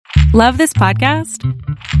Love this podcast?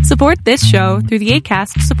 Support this show through the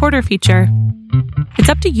Acast supporter feature. It's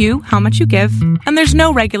up to you how much you give, and there's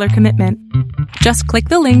no regular commitment. Just click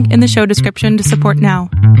the link in the show description to support now.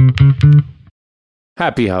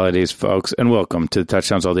 Happy holidays, folks, and welcome to the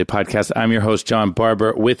Touchdowns All Day podcast. I'm your host, John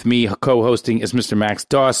Barber. With me, co-hosting is Mr. Max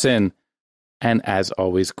Dawson. And as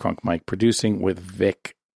always, Crunk Mike producing with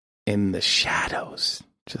Vic in the shadows.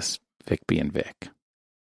 Just Vic being Vic.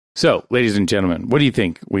 So, ladies and gentlemen, what do you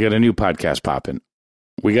think? We got a new podcast popping.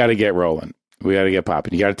 We got to get rolling. We got to get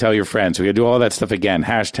popping. You got to tell your friends. We got to do all that stuff again.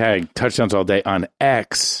 Hashtag Touchdowns All Day on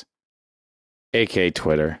X, aka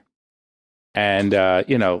Twitter. And,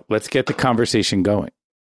 let's get the conversation going.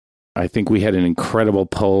 I think we had an incredible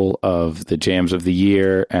poll of the jams of the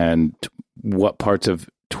year and what parts of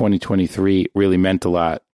 2023 really meant a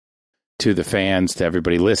lot to the fans, to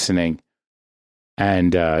everybody listening.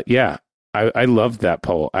 And, I loved that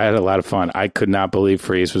poll. I had a lot of fun. I could not believe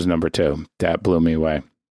Freeze was number 2. That blew me away.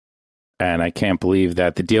 And I can't believe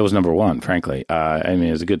that The Deal was number 1, frankly.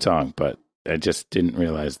 It was a good song, but I just didn't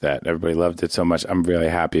realize that everybody loved it so much. I'm really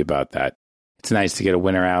happy about that. It's nice to get a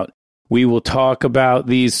winner out. We will talk about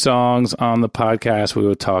these songs on the podcast. We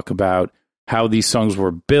will talk about how these songs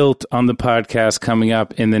were built on the podcast coming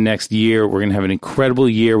up in the next year. We're going to have an incredible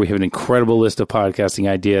year. We have an incredible list of podcasting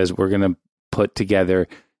ideas. We're going to put together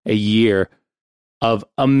a year of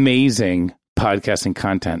amazing podcasting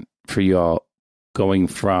content for you all, going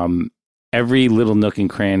from every little nook and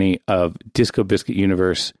cranny of Disco Biscuit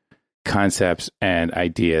universe concepts and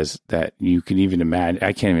ideas that you can even imagine.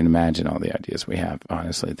 I can't even imagine all the ideas we have,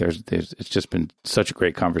 honestly. It's just been such a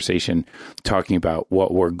great conversation talking about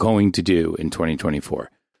what we're going to do in 2024.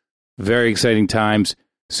 Very exciting times,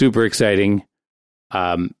 super exciting.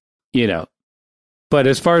 But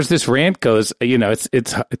as far as this rant goes,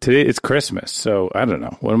 it's today it's Christmas. So I don't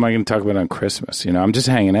know. What am I going to talk about on Christmas? I'm just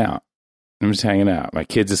hanging out. My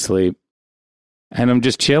kid's asleep. And I'm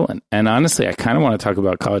just chilling. And honestly, I kind of want to talk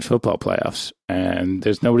about college football playoffs. And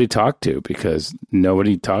there's nobody to talk to because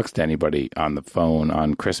nobody talks to anybody on the phone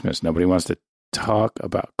on Christmas. Nobody wants to talk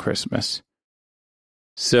about Christmas.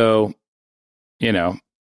 So,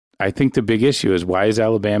 I think the big issue is, why is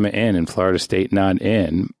Alabama in and Florida State not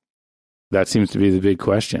in? That seems to be the big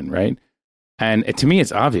question, right? And to me,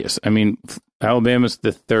 it's obvious. Alabama's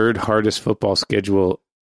the third hardest football schedule.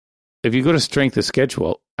 If you go to strength of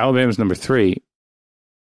schedule, Alabama's number 3.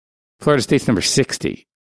 Florida State's number 60.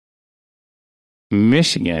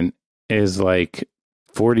 Michigan is like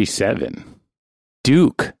 47.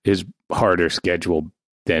 Duke is harder schedule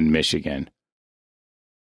than Michigan.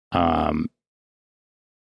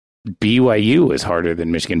 BYU is harder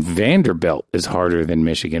than Michigan. Vanderbilt is harder than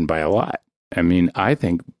Michigan by a lot. I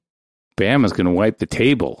think Bama's going to wipe the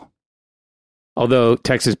table. Although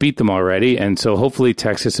Texas beat them already, and so hopefully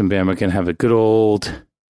Texas and Bama can have a good old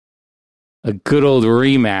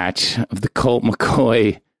rematch of the Colt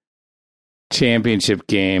McCoy championship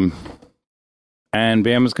game, and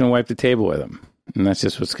Bama's going to wipe the table with them. And that's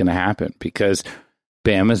just what's going to happen, because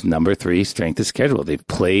Bama's number 3 strength of schedule. They've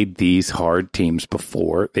played these hard teams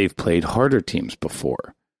before. They've played harder teams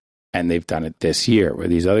before. And they've done it this year, where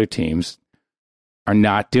these other teams are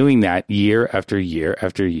not doing that year after year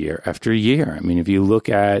after year after year. If you look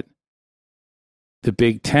at the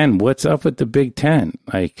Big Ten, what's up with the Big Ten?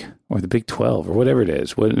 Or the Big 12, or whatever it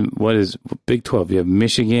is. What is Big 12? You have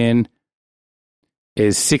Michigan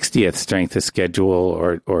is 60th strength of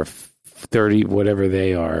schedule, or 30, whatever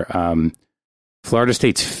they are. Florida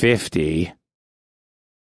State's 50.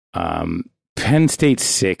 Penn State's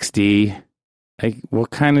 60.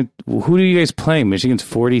 Who do you guys play? Michigan's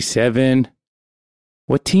 47.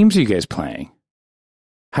 What teams are you guys playing?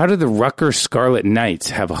 How do the Rutgers Scarlet Knights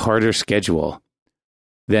have a harder schedule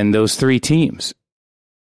than those 3 teams?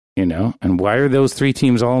 And why are those 3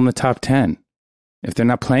 teams all in the top 10 if they're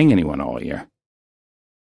not playing anyone all year?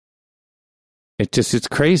 It's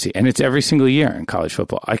crazy. And it's every single year in college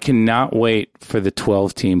football. I cannot wait for the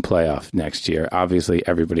 12-team playoff next year. Obviously,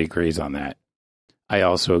 everybody agrees on that. I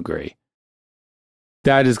also agree.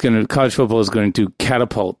 College football is going to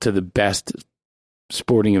catapult to the best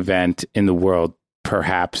sporting event in the world,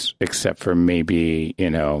 perhaps, except for maybe,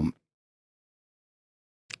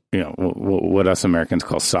 what us Americans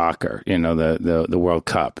call soccer. The World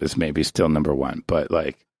Cup is maybe still number 1, but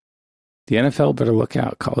the NFL better look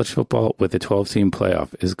out. College football with a 12-team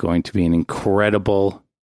playoff is going to be an incredible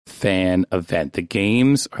fan event. The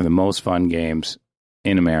games are the most fun games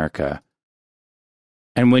in America.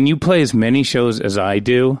 And when you play as many shows as I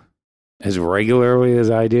do, as regularly as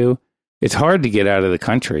I do, it's hard to get out of the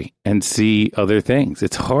country and see other things.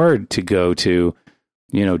 It's hard to go to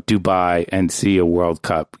Dubai and see a World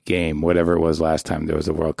Cup game, whatever it was last time there was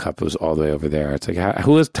a World Cup. It was all the way over there. It's like,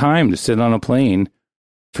 who has time to sit on a plane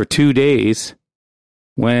for 2 days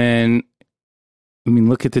when,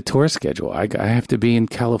 look at the tour schedule. I have to be in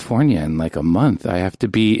California in like a month. I have to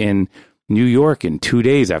be in New York in 2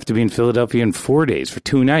 days. I have to be in Philadelphia in 4 days for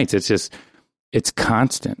 2 nights. It's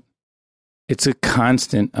constant. It's a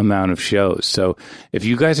constant amount of shows. So if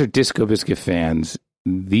you guys are Disco Biscuit fans,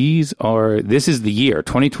 this is the year.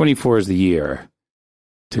 2024 is the year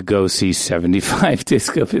to go see 75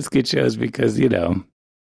 Disco Biscuit shows because,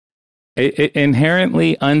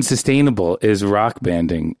 inherently unsustainable is rock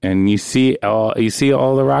banding. And you see all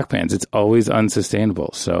the rock bands. It's always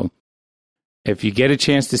unsustainable. So if you get a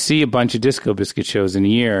chance to see a bunch of Disco Biscuit shows in a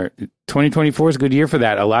year, 2024 is a good year for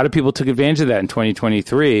that. A lot of people took advantage of that in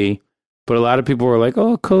 2023, but a lot of people were like,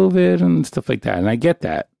 oh, COVID and stuff like that. And I get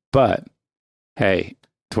that. But hey,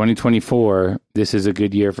 2024, this is a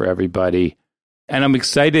good year for everybody. And I'm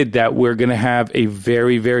excited that we're going to have a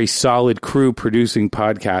very, very solid crew producing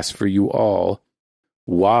podcasts for you all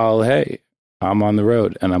while, hey, I'm on the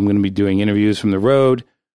road. And I'm going to be doing interviews from the road.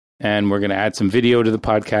 And we're going to add some video to the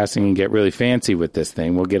podcasting and get really fancy with this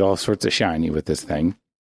thing. We'll get all sorts of shiny with this thing.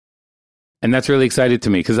 And that's really exciting to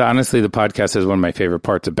me because honestly, the podcast is one of my favorite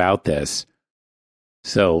parts about this.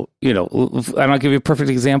 So, and I'll give you a perfect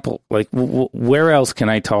example. Like, where else can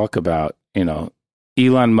I talk about,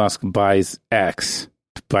 Elon Musk buys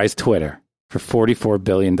Twitter for $44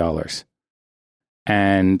 billion.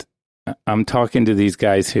 And I'm talking to these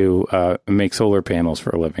guys who make solar panels for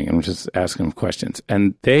a living, and I'm just asking them questions.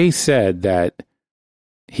 And they said that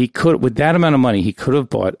with that amount of money, he could have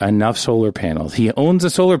bought enough solar panels. He owns a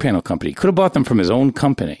solar panel company. He could have bought them from his own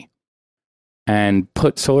company and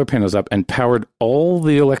put solar panels up and powered all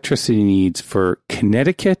the electricity needs for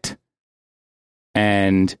Connecticut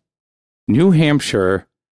and New Hampshire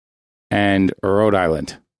and Rhode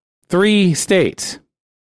Island. 3 states.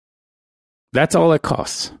 That's all it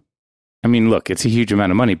costs. Look, it's a huge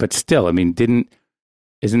amount of money, but still, isn't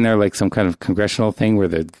there like some kind of congressional thing where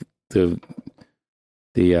they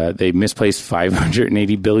misplaced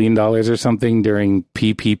 $580 billion or something during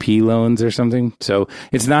PPP loans or something? So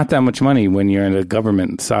it's not that much money when you're in a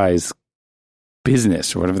government size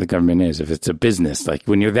business or whatever the government is. If it's a business, like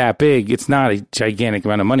when you're that big, it's not a gigantic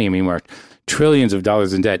amount of money. We're trillions of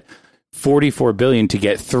dollars in debt, $44 billion to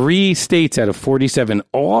get 3 states out of 47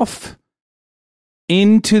 off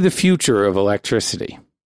into the future of electricity.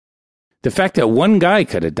 The fact that one guy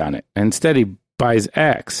could have done it, and instead he buys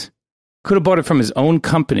X, could have bought it from his own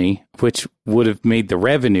company, which would have made the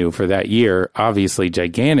revenue for that year obviously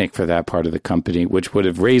gigantic for that part of the company, which would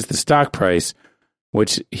have raised the stock price,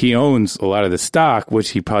 which he owns a lot of the stock,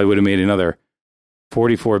 which he probably would have made another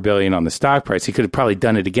 $44 billion on the stock price. He could have probably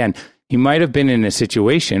done it again. He might have been in a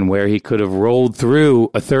situation where he could have rolled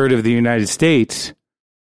through a third of the United States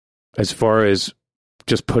as far as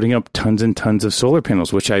just putting up tons and tons of solar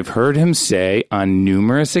panels, which I've heard him say on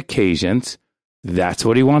numerous occasions. That's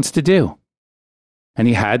what he wants to do. And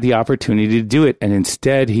he had the opportunity to do it. And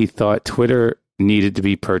instead, he thought Twitter needed to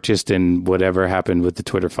be purchased, and whatever happened with the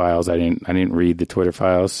Twitter files, I didn't read the Twitter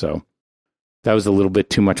files. So that was a little bit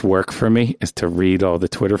too much work for me, is to read all the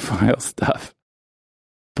Twitter file stuff.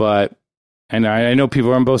 But, and I know people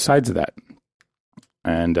are on both sides of that.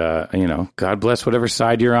 And, God bless whatever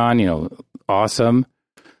side you're on, awesome.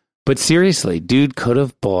 But seriously, dude could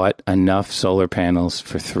have bought enough solar panels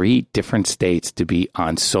for 3 different states to be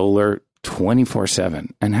on solar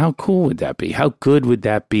 24/7. And how cool would that be? How good would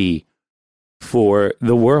that be for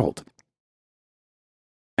the world?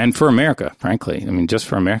 And for America, frankly. Just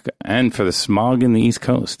for America. And for the smog in the East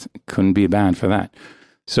Coast. It couldn't be bad for that.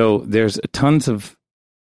 So there's tons of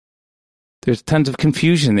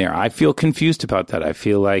confusion there. I feel confused about that. I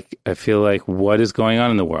feel like what is going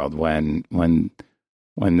on in the world when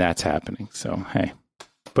that's happening. So, hey,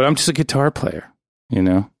 but I'm just a guitar player,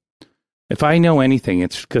 If I know anything,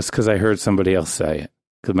 it's just because I heard somebody else say it,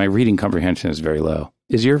 because my reading comprehension is very low.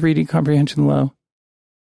 Is your reading comprehension low?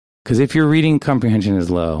 Because if your reading comprehension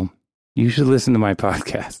is low, you should listen to my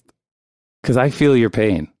podcast, because I feel your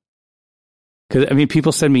pain. Because,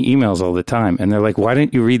 people send me emails all the time, and they're like, why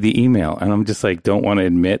didn't you read the email? And I'm just like, don't want to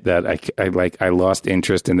admit that I lost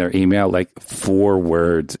interest in their email, like 4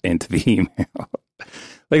 words into the email.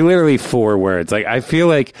 Like literally 4 words. Like I feel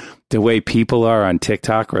like the way people are on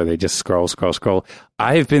TikTok where they just scroll.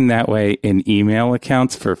 I've been that way in email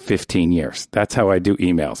accounts for 15 years. That's how I do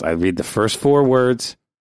emails. I read the first 4 words.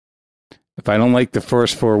 if I don't like the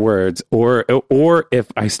first 4 words, or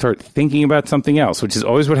if I start thinking about something else, which is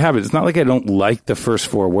always what happens. It's not like I don't like the first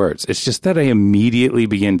 4 words. It's just that I immediately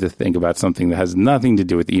begin to think about something that has nothing to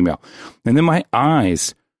do with email. And then my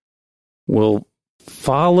eyes will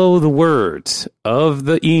follow the words of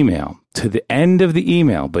the email to the end of the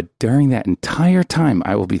email. But during that entire time,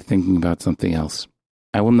 I will be thinking about something else.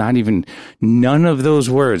 I will not even, none of those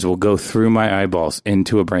words will go through my eyeballs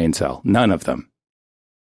into a brain cell. None of them.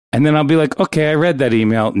 And then I'll be like, okay, I read that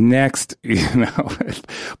email. Next,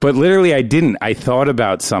 But literally I didn't. I thought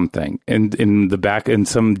about something in the back, in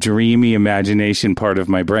some dreamy imagination part of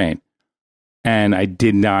my brain. And I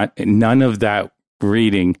did not, none of that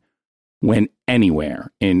reading went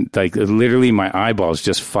anywhere. Literally my eyeballs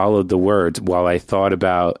just followed the words while I thought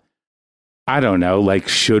about, I don't know,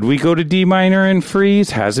 should we go to D minor and freeze?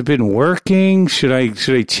 Has it been working? Should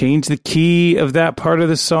I change the key of that part of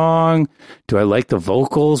the song? Do I like the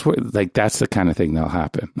vocals? That's the kind of thing that'll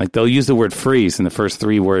happen. They'll use the word freeze in the first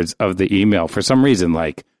 3 words of the email for some reason,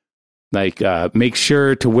 make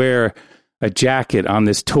sure to wear a jacket on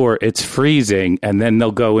this tour. It's freezing. And then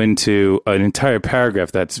they'll go into an entire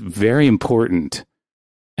paragraph that's very important.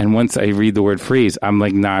 And once I read the word freeze, I'm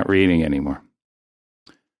not reading anymore.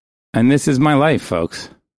 And this is my life, folks.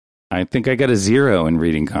 I think I got a 0 in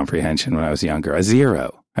reading comprehension when I was younger. A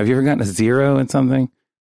 0. Have you ever gotten a 0 in something?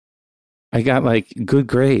 I got good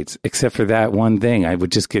grades, except for that one thing. I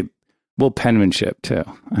would just get, penmanship too.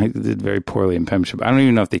 I did very poorly in penmanship. I don't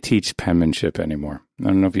even know if they teach penmanship anymore. I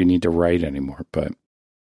don't know if you need to write anymore, but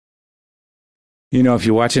if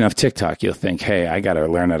you watch enough TikTok, you'll think, hey, I got to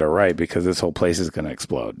learn how to write because this whole place is going to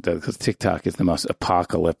explode. Because TikTok is the most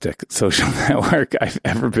apocalyptic social network I've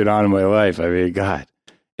ever been on in my life. I mean, God,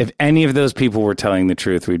 if any of those people were telling the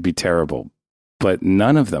truth, we'd be terrible. But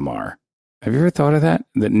none of them are. Have you ever thought of that?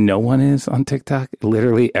 That no one is on TikTok?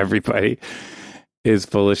 Literally everybody is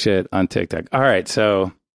full of shit on TikTok. All right,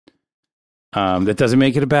 so that doesn't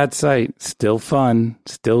make it a bad site. Still fun.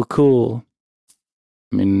 Still cool.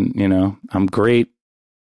 I mean, I'm great.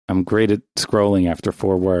 I'm great at scrolling after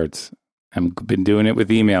 4 words. I've been doing it with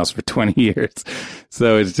emails for 20 years.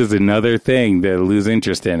 So it's just another thing to lose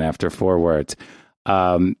interest in after 4 words.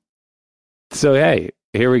 So, hey,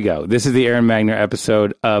 here we go. This is the Aron Magner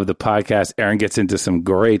episode of the podcast. Aron gets into some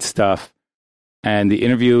great stuff. And the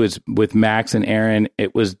interview is with Max and Aron.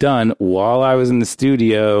 It was done while I was in the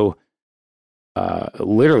studio,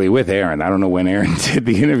 literally with Aron. I don't know when Aron did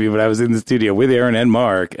the interview, but I was in the studio with Aron and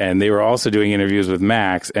Mark, and they were also doing interviews with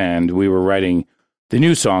Max, and we were writing the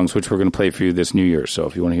new songs, which we're going to play for you this New Year. So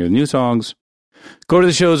if you want to hear the new songs, go to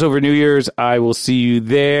the shows over New Year's. I will see you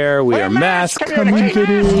there. We are mass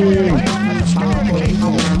communicating.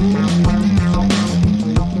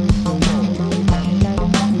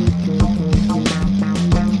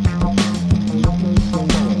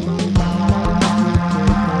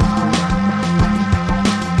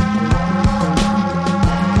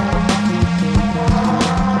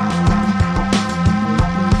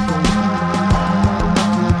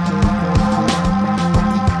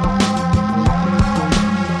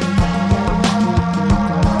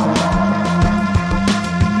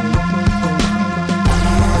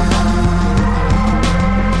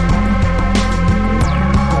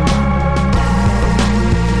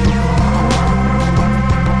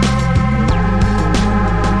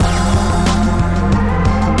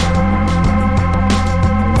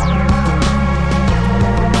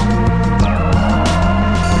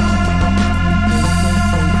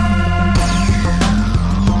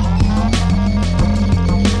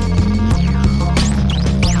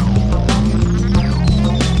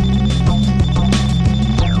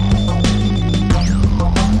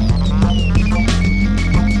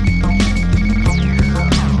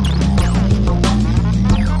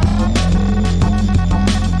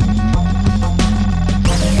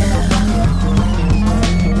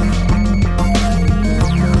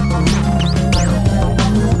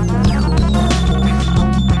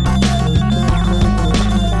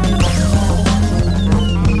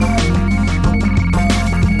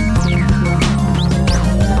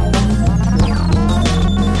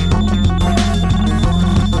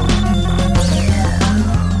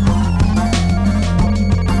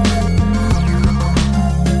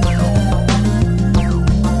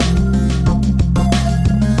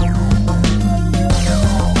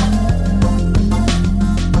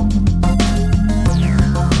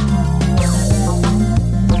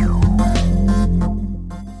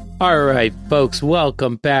 All right, folks,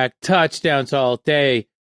 welcome back. Touchdowns all day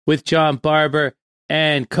with John Barber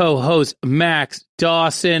and co-host Max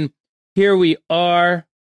Dawson. Here we are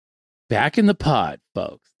back in the pod,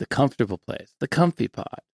 folks. The comfortable place, the comfy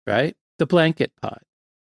pod, right? the blanket pod.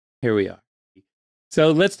 Here we are.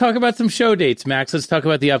 So let's talk about some show dates, Max. Let's talk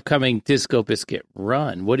about the upcoming Disco Biscuit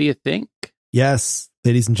run. What do you think? Yes,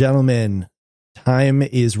 ladies and gentlemen, time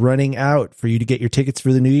is running out for you to get your tickets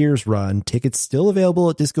for the New Year's run. Tickets still available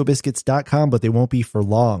at discobiscuits.com, but they won't be for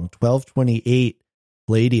long. 1228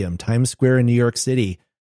 Palladium, Times Square in New York City.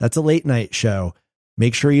 That's a late night show.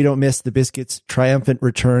 Make sure you don't miss the Biscuits' triumphant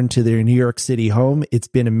return to their New York City home. It's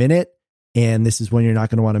been a minute, and this is one you're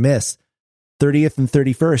not going to want to miss. 30th and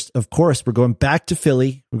 31st, of course, we're going back to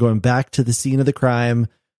Philly. We're going back to the scene of the crime,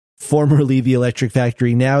 formerly the Electric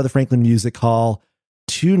Factory, now the Franklin Music Hall.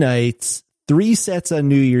 2 nights, 3 sets on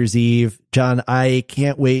New Year's Eve. John, I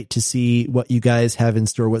can't wait to see what you guys have in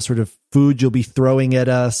store, what sort of food you'll be throwing at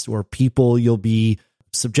us or people you'll be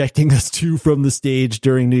subjecting us to from the stage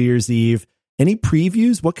during New Year's Eve. Any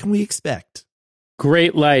previews? What can we expect?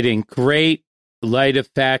 Great lighting, great light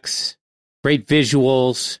effects, great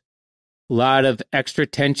visuals. A lot of extra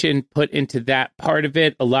tension put into that part of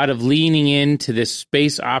it. A lot of leaning into this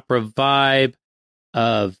space opera vibe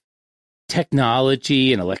of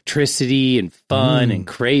technology and electricity and fun and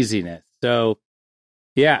craziness. So,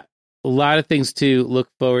 yeah, a lot of things to look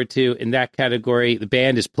forward to in that category. The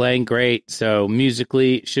band is playing great, so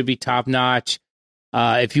musically it should be top notch.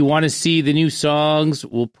 If you want to see the new songs,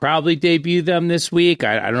 we'll probably debut them this week.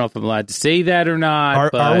 I don't know if I'm allowed to say that or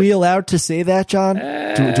not. Are we allowed to say that, John?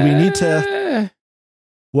 Do we need to?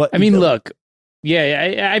 What? I mean, look,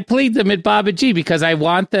 yeah, I played them at Baba G because I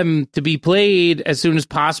want them to be played as soon as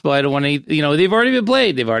possible. I don't want to, they've already been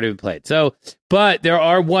played. So, but there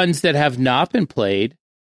are ones that have not been played,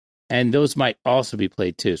 and those might also be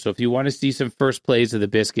played too. So if you want to see some first plays of the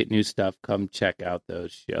Biscuit new stuff, come check out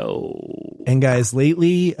those shows. And guys,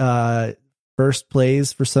 lately, first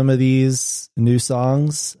plays for some of these new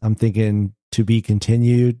songs, I'm thinking To Be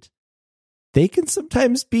Continued. They can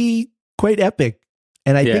sometimes be quite epic.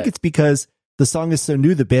 And I think it's because the song is so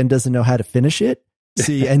new, the band doesn't know how to finish it.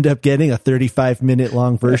 So you end up getting a 35-minute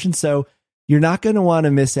long version. So you're not going to want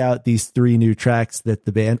to miss out these 3 new tracks that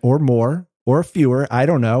the band, or more, or fewer, I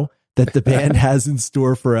don't know, that the band has in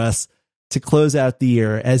store for us to close out the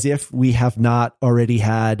year, as if we have not already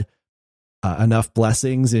had enough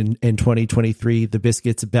blessings in 2023. The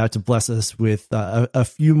Biscuits about to bless us with a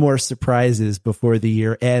few more surprises before the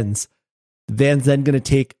year ends. The band's then going to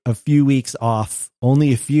take a few weeks off,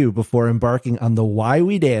 only a few, before embarking on the Why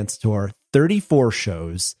We Dance Tour, 34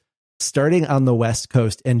 shows, starting on the West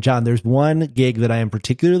Coast. And John, there's one gig that I am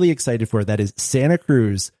particularly excited for. That is Santa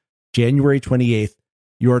Cruz, January 28th.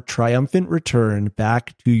 Your triumphant return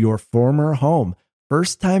back to your former home.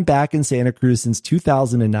 First time back in Santa Cruz since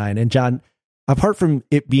 2009. And John, apart from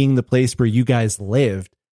it being the place where you guys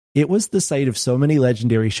lived, it was the site of so many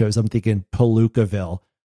legendary shows. I'm thinking Palookaville,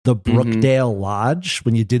 the Brookdale Lodge,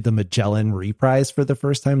 when you did the Magellan reprise for the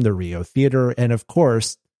first time, the Rio Theater, and of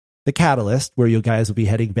course, the Catalyst, where you guys will be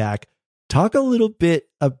heading back. Talk a little bit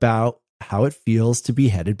about how it feels to be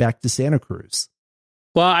headed back to Santa Cruz.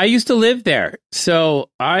 Well, I used to live there, so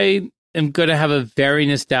I am going to have a very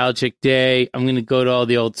nostalgic day. I'm going to go to all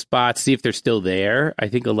the old spots, see if they're still there. I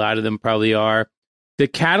think a lot of them probably are. The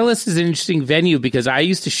Catalyst is an interesting venue because I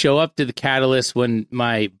used to show up to the Catalyst when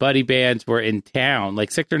my buddy bands were in town.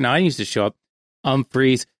 Like Sector 9 used to show up,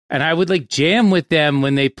 Humphreys, and I would like jam with them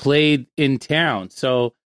when they played in town.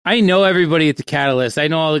 So I know everybody at the Catalyst. I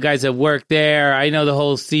know all the guys that work there. I know the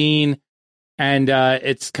whole scene. And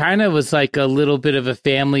it's kind of was like a little bit of a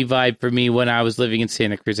family vibe for me when I was living in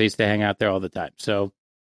Santa Cruz. I used to hang out there all the time. So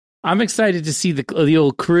I'm excited to see the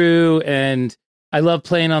old crew, and I love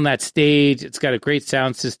playing on that stage. It's got a great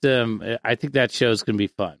sound system. I think that show is going to be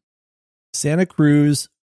fun. Santa Cruz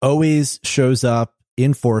always shows up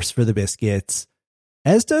in force for the Biscuits,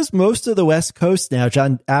 as does most of the West Coast now.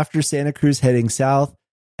 John, after Santa Cruz heading south,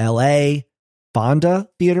 LA, Fonda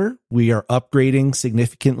Theater, we are upgrading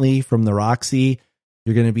significantly from the Roxy.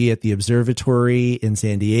 You're going to be at the Observatory in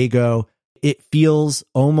San Diego. It feels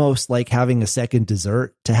almost like having a second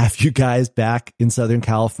dessert to have you guys back in Southern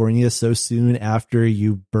California so soon after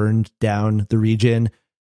you burned down the region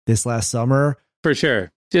this last summer. For sure.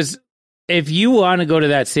 Just if you want to go to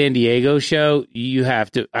that San Diego show, you have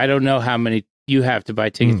to, I don't know how many, you have to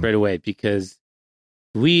buy tickets right away because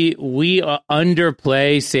we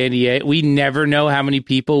underplay San Diego. We never know how many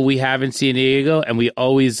people we have in San Diego, and we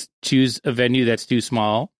always choose a venue that's too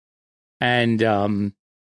small. And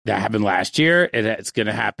that happened last year, and it's going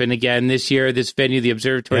to happen again this year. This venue, the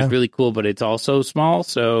Observatory, is really cool, but it's also small.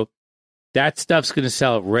 So that stuff's going to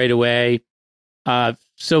sell right away.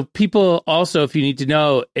 So people also, if you need to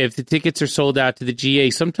know, if the tickets are sold out to the GA,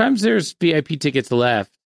 sometimes there's VIP tickets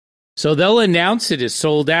left. So they'll announce it as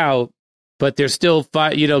sold out, but there's still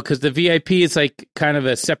five, because the VIP is like kind of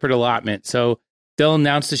a separate allotment. So they'll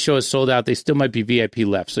announce the show is sold out. They still might be VIP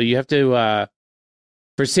left. So you have to,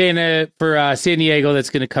 for San Diego, that's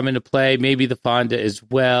going to come into play, maybe the Fonda as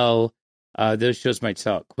well. Those shows might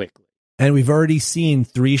sell out quickly. And we've already seen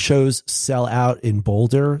 3 shows sell out in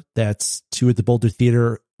Boulder. That's 2 at the Boulder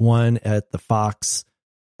Theater, 1 at the Fox,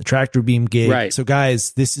 the Tractor Beam gig. Right. So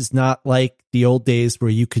guys, this is not like the old days where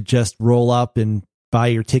you could just roll up and buy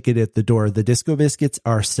your ticket at the door. The Disco Biscuits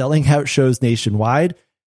are selling out shows nationwide.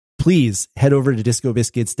 Please head over to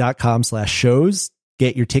discobiscuits.com/shows,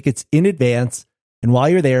 get your tickets in advance. And while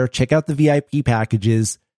you're there, check out the VIP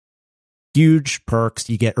packages. Huge perks.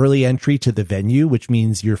 You get early entry to the venue, which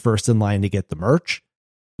means you're first in line to get the merch.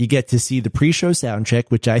 You get to see the pre-show sound check,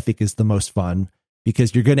 which I think is the most fun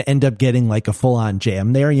because you're going to end up getting like a full-on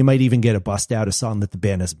jam there. You might even get a bust out, a song that the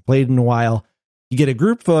band hasn't played in a while. You get a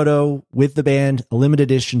group photo with the band, a limited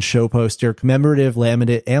edition show poster, commemorative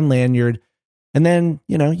laminate and lanyard. And then,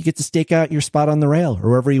 you get to stake out your spot on the rail or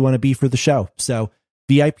wherever you want to be for the show. So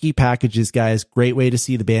VIP packages, guys, great way to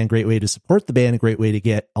see the band, great way to support the band, a great way to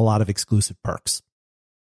get a lot of exclusive perks.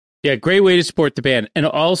 Yeah, great way to support the band. And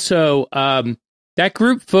also, that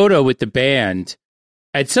group photo with the band,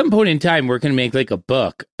 at some point in time, we're going to make like a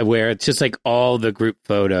book where it's just like all the group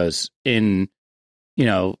photos in,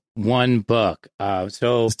 one book.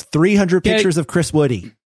 So it's 300 pictures of Chris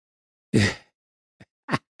Woody.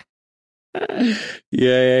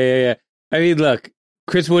 Yeah. I mean, look,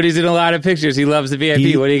 Chris Woody's in a lot of pictures. He loves the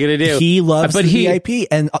VIP. What are you going to do? He loves the VIP.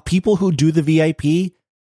 And people who do the VIP,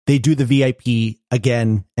 they do the VIP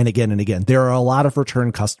again and again and again. There are a lot of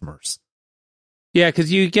return customers. Yeah,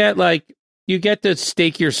 because you get to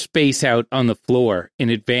stake your space out on the floor in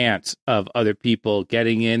advance of other people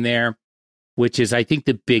getting in there, which is, I think,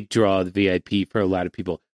 the big draw of the VIP for a lot of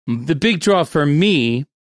people. The big draw for me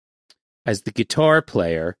as the guitar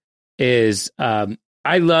player is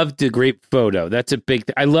I love the group photo. That's a big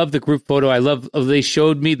thing. I love the group photo. They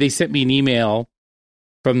sent me an email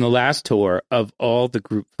from the last tour of all the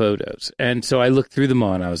group photos. And so I looked through them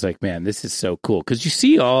all and I was like, man, this is so cool. Because you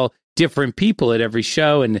see all different people at every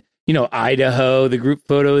show. And, Idaho, the group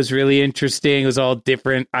photo is really interesting. It was all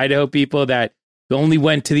different Idaho people that only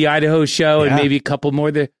went to the Idaho show and maybe a couple more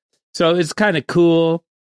there. So it's kind of cool.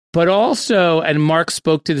 But also, and Mark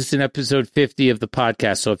spoke to this in episode 50 of the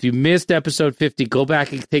podcast. So if you missed episode 50, go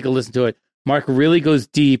back and take a listen to it. Mark really goes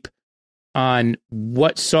deep on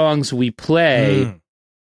what songs we play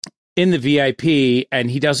in the VIP.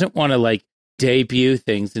 And he doesn't want to like debut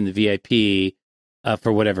things in the VIP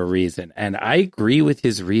for whatever reason. And I agree with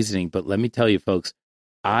his reasoning. But let me tell you, folks,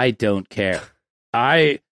 I don't care.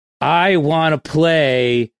 I want to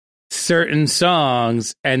play certain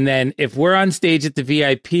songs, and then if we're on stage at the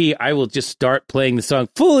VIP, I will just start playing the song,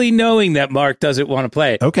 fully knowing that Mark doesn't want to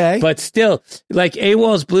play it. Okay, but still, like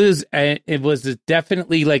AWOL's Blues, it was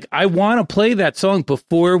definitely like I want to play that song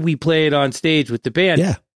before we play it on stage with the band.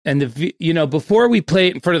 Yeah, and before we play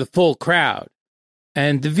it in front of the full crowd,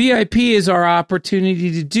 and the VIP is our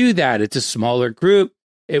opportunity to do that. It's a smaller group.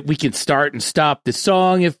 We can start and stop the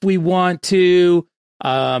song if we want to.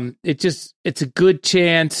 It's a good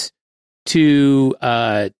chance to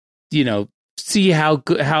see how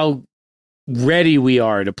ready we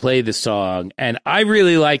are to play the song, and I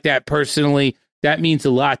really like that personally. That means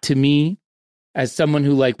a lot to me as someone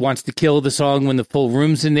who like wants to kill the song when the full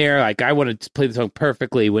room's in there. Like I want to play the song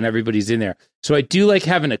perfectly when everybody's in there. So I do like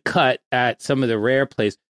having a cut at some of the rare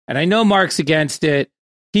plays, and I know Mark's against it.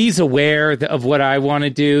 He's aware of what I want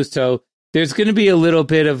to do, so there's going to be a little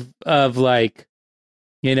bit of like.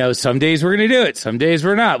 Some days we're going to do it. Some days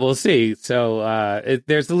we're not. We'll see. So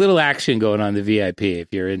there's a little action going on in the VIP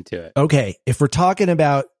if you're into it. Okay. If we're talking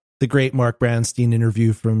about the great Mark Brownstein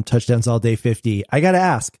interview from Touchdowns All Day 50, I got to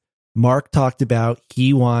ask, Mark talked about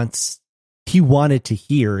he wanted to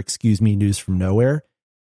hear, News from Nowhere.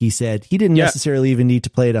 He said he didn't necessarily even need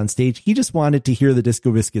to play it on stage. He just wanted to hear the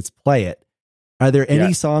Disco Biscuits play it. Are there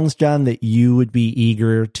any songs, John, that you would be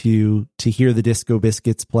eager to hear the Disco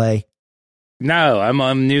Biscuits play? No, I'm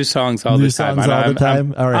on new songs all the time.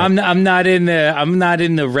 All right. I'm not in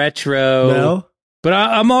the retro. No, but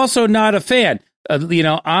I'm also not a fan.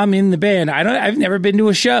 I'm in the band. I've never been to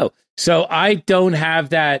a show, so I don't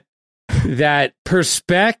have that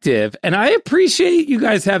perspective. And I appreciate you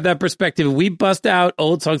guys have that perspective. We bust out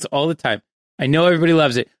old songs all the time. I know everybody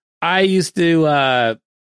loves it. I used to,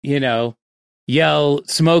 yell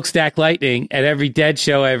 "Smokestack Lightning" at every Dead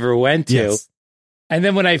show I ever went to. Yes. And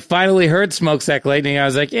then when I finally heard Smokestack Lightning, I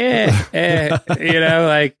was like,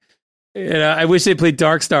 like I wish they played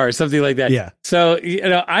Dark Star or something like that. Yeah. So,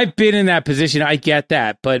 I've been in that position. I get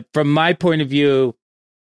that. But from my point of view,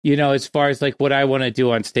 as far as like what I want to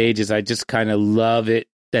do on stage is I just kind of love it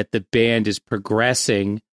that the band is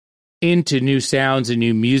progressing into new sounds and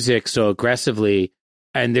new music so aggressively.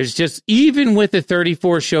 And there's just, even with the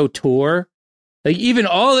 34 show tour, like even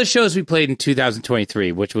all the shows we played in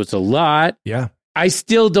 2023, which was a lot. Yeah. I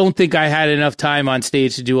still don't think I had enough time on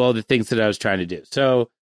stage to do all the things that I was trying to do. So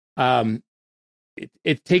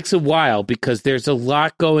it takes a while because there's a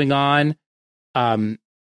lot going on.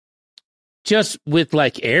 Just with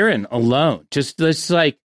like Aron alone, just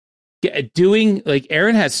like doing, like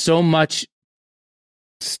Aron has so much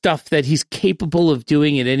stuff that he's capable of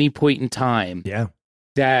doing at any point in time. Yeah.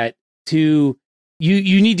 That you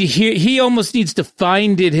need to hear, he almost needs to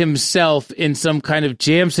find it himself in some kind of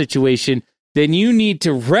jam situation. Then you need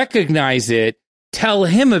to recognize it, tell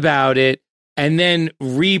him about it, and then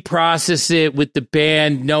reprocess it with the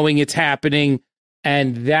band, knowing it's happening.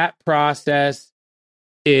 And that process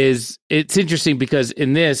it's interesting because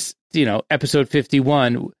in this, episode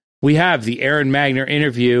 51, we have the Aron Magner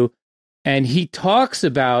interview, and he talks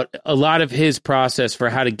about a lot of his process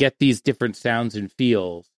for how to get these different sounds and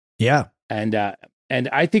feels. Yeah. And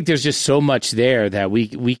I think there's just so much there that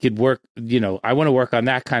we could work, I want to work on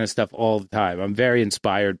that kind of stuff all the time. I'm very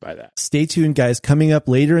inspired by that. Stay tuned, guys. Coming up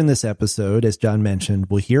later in this episode, as John mentioned,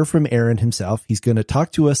 we'll hear from Aron himself. He's going to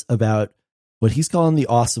talk to us about what he's calling the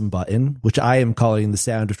awesome button, which I am calling the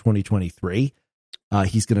sound of 2023.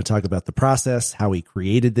 He's going to talk about the process, how he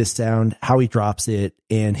created this sound, how he drops it,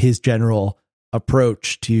 and his general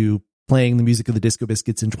approach to playing the music of the Disco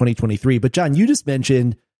Biscuits in 2023. But John, you just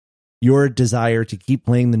mentioned your desire to keep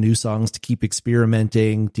playing the new songs, to keep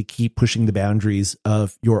experimenting, to keep pushing the boundaries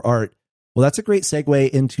of your art. Well, that's a great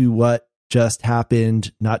segue into what just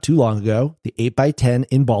happened not too long ago, the 8x10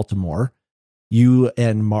 in Baltimore. You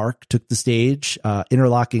and Mark took the stage,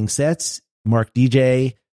 interlocking sets, Mark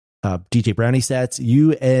DJ Brownie sets,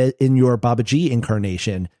 you in your Baba G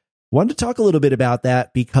incarnation. Wanted to talk a little bit about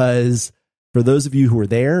that because for those of you who were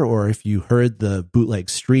there, or if you heard the bootleg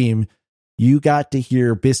stream, you got to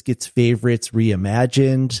hear Biscuit's favorites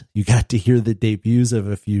reimagined. You got to hear the debuts of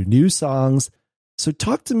a few new songs. So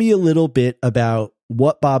talk to me a little bit about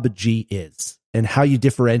what Baba G is and how you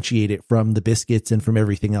differentiate it from the Biscuits and from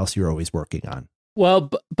everything else you're always working on. Well,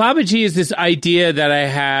 Baba G is this idea that I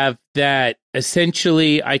have that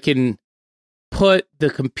essentially I can put the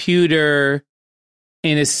computer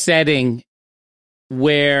in a setting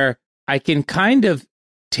where I can kind of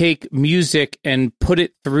take music and put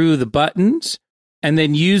it through the buttons and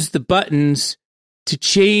then use the buttons to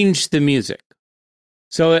change the music.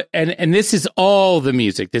 So, and this is all the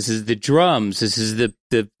music. This is the drums. This is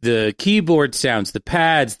the keyboard sounds, the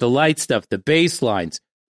pads, the light stuff, the bass lines.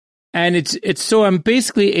 And it's so I'm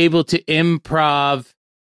basically able to improv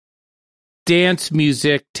dance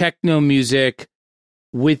music, techno music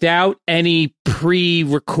without any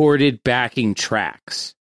pre-recorded backing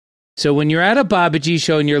tracks. So when you're at a Baba G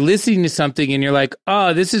show and you're listening to something and you're like,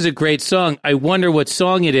 oh, this is a great song, I wonder what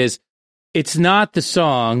song it is. It's not the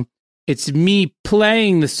song. It's me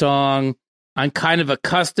playing the song on kind of a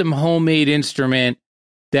custom homemade instrument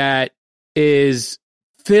that is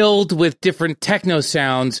filled with different techno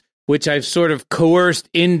sounds, which I've sort of coerced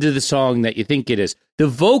into the song that you think it is. The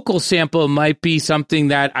vocal sample might be something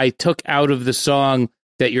that I took out of the song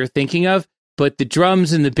that you're thinking of, but the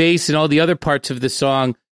drums and the bass and all the other parts of the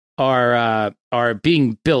song are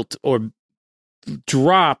being built or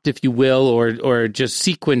dropped, if you will, or just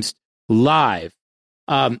sequenced live.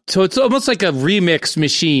 So it's almost like a remix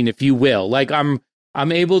machine, if you will. Like I'm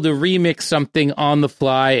able to remix something on the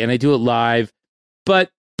fly, and I do it live.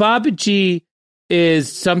 But Baba G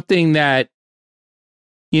is something that,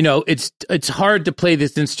 it's hard to play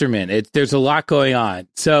this instrument. There's a lot going on.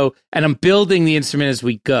 So, and I'm building the instrument as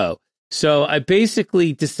we go. So I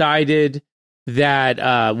basically decided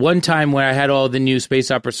that one time when I had all the new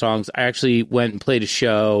space opera songs, I actually went and played a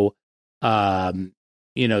show.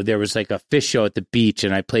 There was like a fish show at the beach,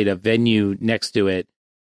 and I played a venue next to it,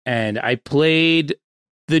 and I played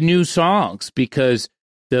the new songs because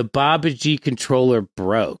the Baba G controller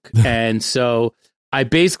broke. And so I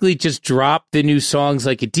basically just dropped the new songs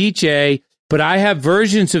like a DJ, but I have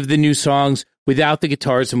versions of the new songs without the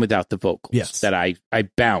guitars and without the vocals that I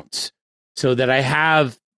bounce so that I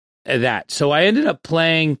have that. So I ended up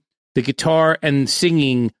playing the guitar and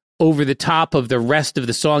singing over the top of the rest of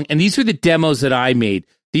the song. And these were the demos that I made.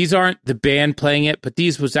 These aren't the band playing it, but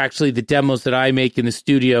these was actually the demos that I make in the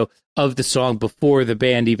studio of the song before the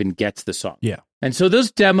band even gets the song. Yeah. And so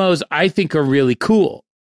those demos I think are really cool.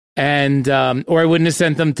 And or I wouldn't have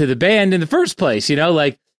sent them to the band in the first place. You know,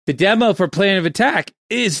 like the demo for Plan of Attack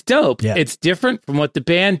is dope. Yeah. It's different from what the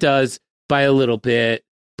band does by a little bit,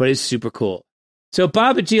 but it's super cool. So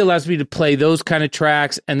Baba G allows me to play those kind of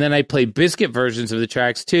tracks, and then I play Biscuit versions of the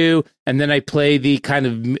tracks too, and then I play the kind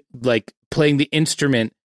of like playing the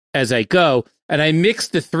instrument as I go, and I mix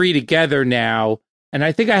the three together now, and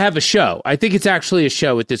I think I have a show. I think it's actually a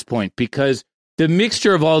show at this point, because the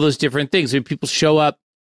mixture of all those different things, when people show up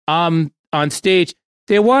on stage,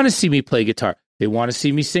 they want to see me play guitar. They want to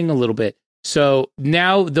see me sing a little bit. So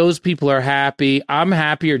now those people are happy. I'm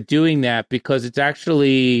happier doing that because it's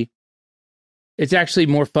actually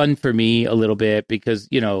more fun for me a little bit, because,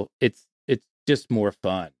 you know, it's just more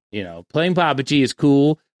fun. You know, playing Baba G is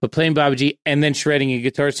cool, but playing Baba G and then shredding a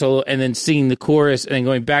guitar solo and then singing the chorus and then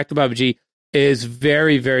going back to Baba G is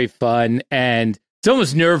very, very fun. And it's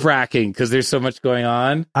almost nerve-wracking because there's so much going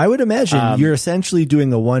on. I would imagine you're essentially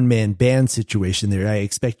doing a one-man band situation there. I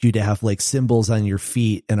expect you to have like cymbals on your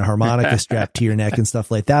feet and a harmonica strapped to your neck and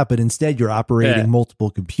stuff like that. But instead, you're operating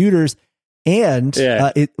multiple computers. And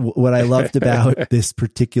what I loved about this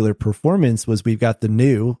particular performance was we've got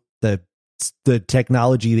the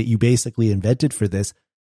technology that you basically invented for this,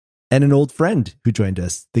 and an old friend who joined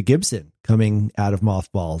us, the Gibson, coming out of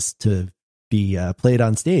mothballs to be played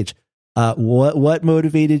on stage. What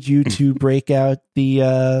motivated you to break out the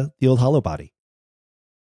old hollow body?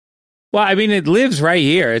 Well, I mean, it lives right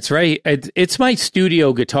here. It's my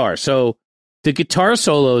studio guitar. So the guitar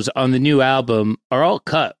solos on the new album are all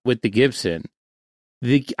cut with the Gibson.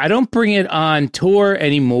 I don't bring it on tour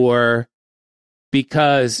anymore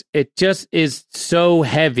because it just is so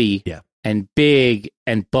heavy and big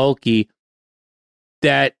and bulky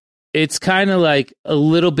that it's kind of like a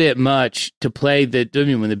little bit much to play.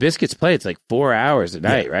 When the Biscuits play, it's like 4 hours a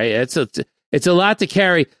night, right? It's a lot to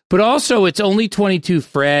carry, but also it's only 22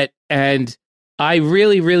 fret, and I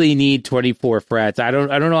really, really need 24 frets. I don't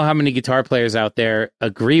know how many guitar players out there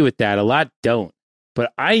agree with that. A lot don't,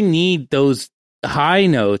 but I need those high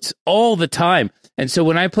notes all the time. And so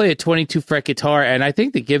when I play a 22 fret guitar, and I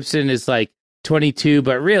think the Gibson is like 22,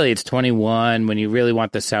 but really it's 21 when you really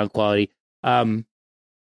want the sound quality.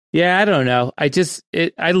 Yeah, I don't know.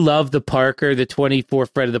 I love the Parker, the 24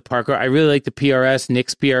 fret of the Parker. I really like the PRS,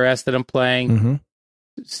 Nick's PRS that I'm playing. Mm-hmm.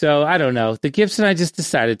 So I don't know. The Gibson, I just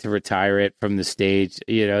decided to retire it from the stage.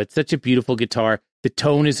 You know, it's such a beautiful guitar. The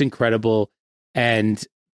tone is incredible. And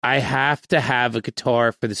I have to have a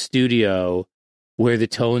guitar for the studio where the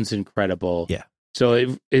tone's incredible. Yeah.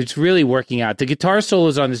 So it's really working out. The guitar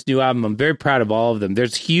solos on this new album, I'm very proud of all of them.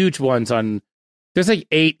 There's huge ones on... There's like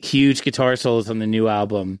 8 huge guitar solos on the new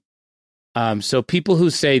album. So people who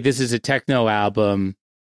say this is a techno album,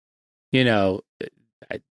 you know,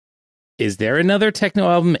 is there another techno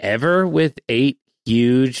album ever with 8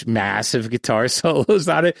 huge, massive guitar solos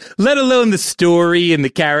on it? Let alone the story and the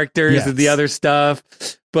characters and the other stuff.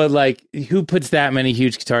 But like, who puts that many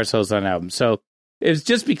huge guitar solos on an album? So it was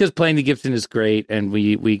just because playing the Gibson is great, and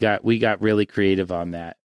we got really creative on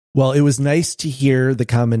that. Well, it was nice to hear the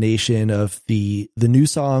combination of the new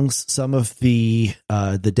songs, some of the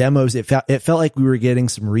demos. It felt like we were getting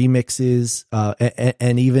some remixes,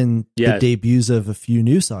 and even the debuts of a few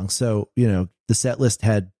new songs. So, you know, the set list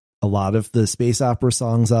had a lot of the space opera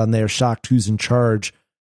songs on there: Shocked, Who's in Charge,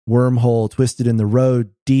 Wormhole, Twisted in the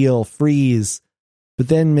Road, Deal, Freeze. But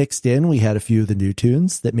then mixed in, we had a few of the new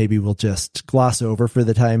tunes that maybe we'll just gloss over for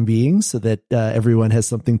the time being, so that everyone has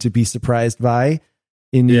something to be surprised by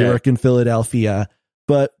in New York and Philadelphia.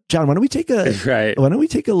 But John, why don't we take a listen? Why don't we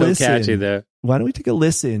take a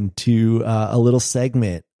listen to a little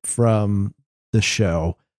segment from the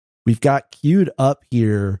show? We've got queued up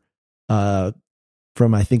here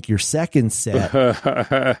from, I think, your second set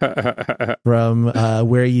from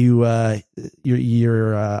where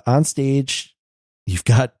you're on stage. You've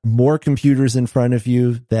got more computers in front of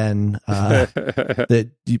you than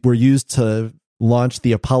that were used to launch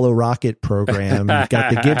the Apollo rocket program. You've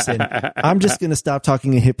got the Gibson. I'm just going to stop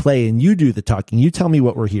talking and hit play, and you do the talking. You tell me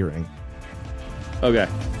what we're hearing. Okay,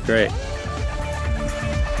 great.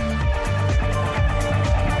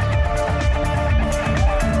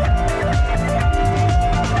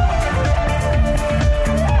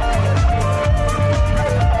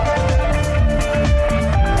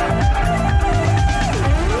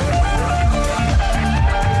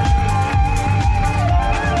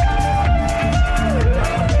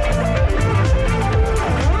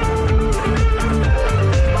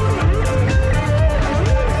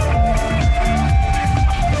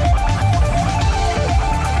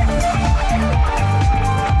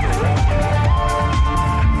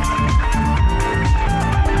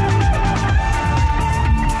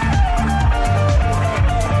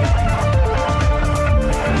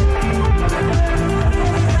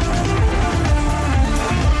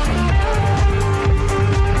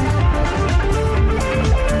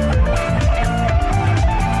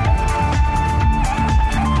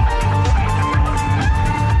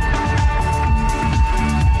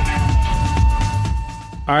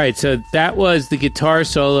 right, so that was the guitar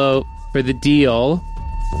solo for The Deal.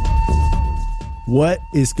 What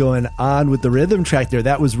is going on with the rhythm track there?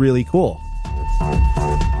 That was really cool.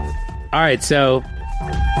 All right, so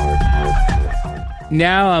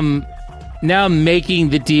now I'm making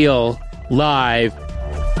The Deal live,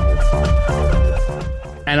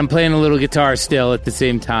 and I'm playing a little guitar still at the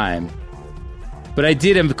same time. But I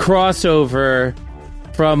did a crossover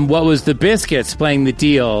from what was the Biscuits playing The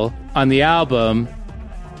Deal on the album,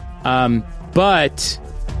 but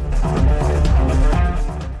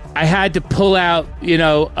I had to pull out,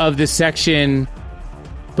 of the section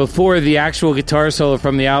before the actual guitar solo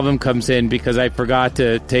from the album comes in because I forgot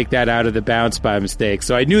to take that out of the bounce by mistake.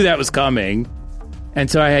 So I knew that was coming. And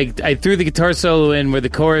so I threw the guitar solo in where the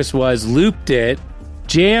chorus was, looped it,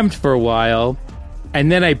 jammed for a while,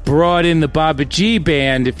 and then I brought in the Baba G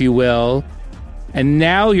band, if you will. And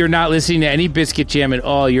now you're not listening to any Biscuit Jam at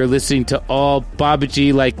all. You're listening to all Baba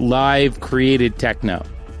G, like live created techno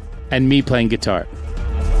and me playing guitar.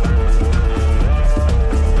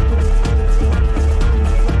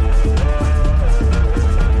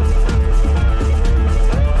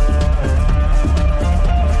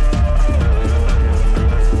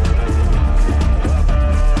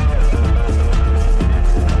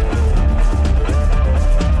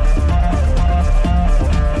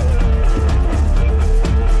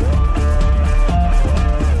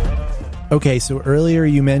 Okay, so earlier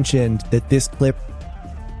you mentioned that this clip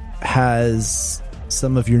has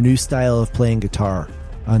some of your new style of playing guitar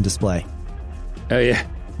on display. Oh, yeah.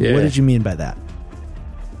 What did you mean by that?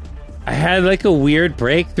 I had like a weird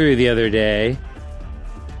breakthrough the other day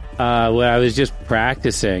when I was just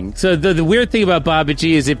practicing. So the weird thing about Baba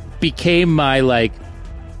G is it became my like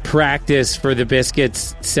practice for the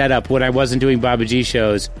Biscuits setup when I wasn't doing Baba G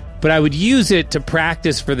shows. But I would use it to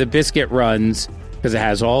practice for the Biscuit runs because it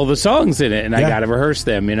has all the songs in it, and I got to rehearse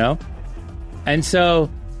them, And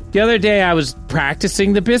so the other day I was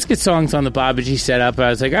practicing the Biscuit songs on the Baba G setup.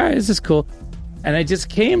 I was like, all right, this is cool. And I just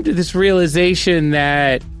came to this realization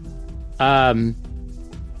that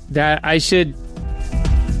that I should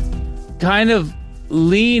kind of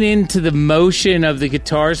lean into the motion of the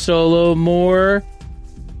guitar solo more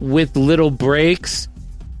with little breaks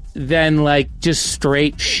than like just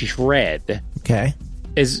straight shred. Okay.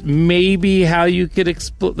 Is maybe how you could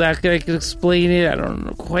explain it. I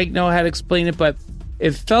don't quite know how to explain it, but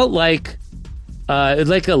it felt like a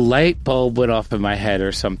light bulb went off in my head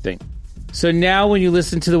or something. So now when you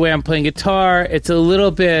listen to the way I'm playing guitar, it's a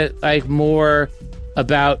little bit like more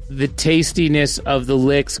about the tastiness of the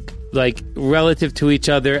licks, like relative to each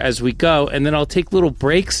other as we go, and then I'll take little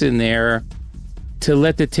breaks in there to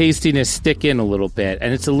let the tastiness stick in a little bit,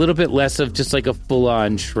 and it's a little bit less of just like a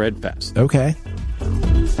full-on shred fest. Okay.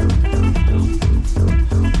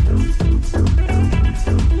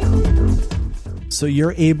 So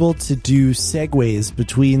you're able to do segues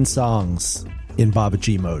between songs in Baba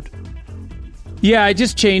G mode. Yeah, I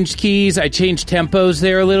just changed keys. I changed tempos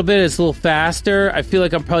there a little bit. It's a little faster. I feel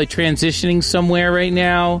like I'm probably transitioning somewhere right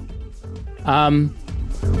now. And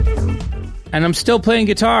I'm still playing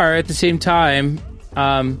guitar at the same time.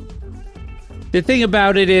 The thing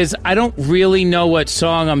about it is I don't really know what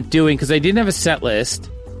song I'm doing because I didn't have a set list.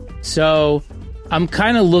 So I'm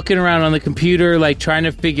kind of looking around on the computer, like trying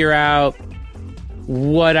to figure out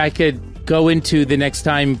what I could go into the next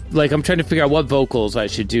time. Like I'm trying to figure out what vocals I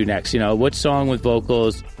should do next. What song with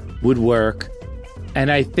vocals would work. And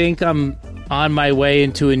I think I'm on my way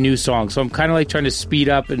into a new song. So I'm kind of like trying to speed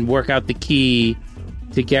up and work out the key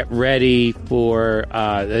to get ready for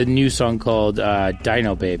a new song called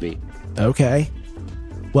Dino Baby. Okay.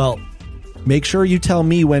 Well, make sure you tell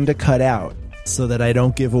me when to cut out so that I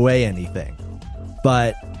don't give away anything.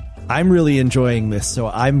 But I'm really enjoying this, so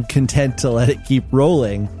I'm content to let it keep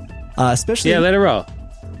rolling. Especially... Yeah, let it roll.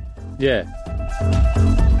 Yeah.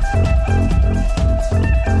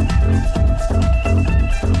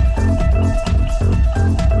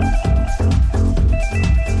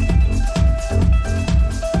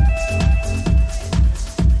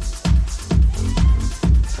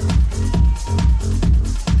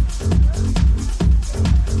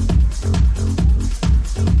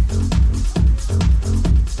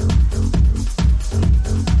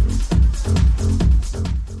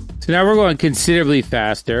 So now we're going considerably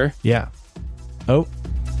faster. Yeah. Oh.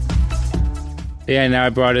 Yeah, now I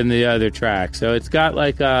brought in the other track. So it's got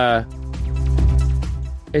like a...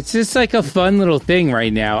 It's just like a fun little thing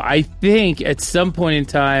right now. I think at some point in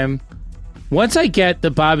time, once I get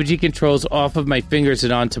the Baba G controls off of my fingers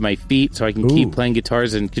and onto my feet so I can keep playing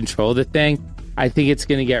guitars and control the thing, I think it's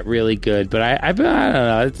going to get really good. But I don't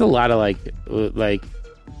know. It's a lot of like...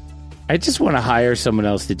 I just want to hire someone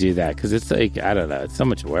else to do that because it's like, I don't know, it's so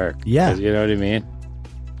much work. Yeah. You know what I mean?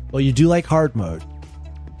 Well, you do like hard mode.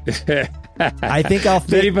 I think I'll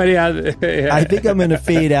fade. Anybody out there? I think I'm going to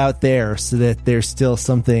fade out there so that there's still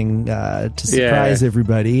something to surprise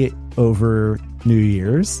everybody over New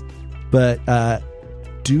Year's. But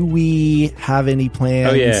do we have any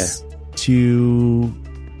plans to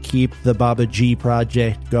keep the Baba G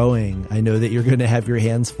project going? I know that you're going to have your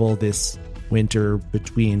hands full this winter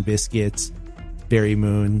between Biscuits, Berry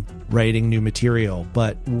Moon, writing new material.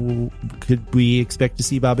 But could we expect to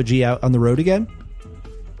see Baba G out on the road again?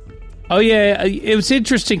 Oh, yeah. It was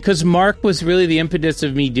interesting because Mark was really the impetus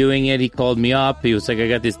of me doing it. He called me up. He was like, I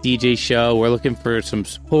got this DJ show. We're looking for some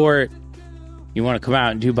support. You want to come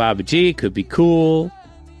out and do Baba G? Could be cool.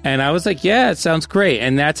 And I was like, yeah, it sounds great.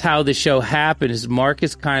 And that's how the show happened. Is Mark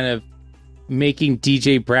is kind of making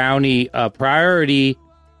DJ Brownie a priority.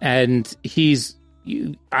 And he's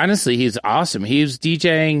awesome. He was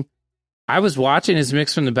DJing. I was watching his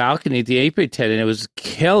mix from the balcony at the 8x10, and it was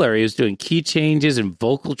killer. He was doing key changes and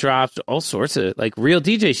vocal drops, all sorts of like real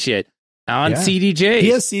DJ shit on CDJs. He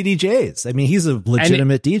has CDJs. I mean, he's a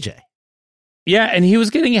legitimate DJ. Yeah, and he was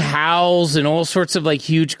getting howls and all sorts of like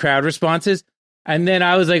huge crowd responses. And then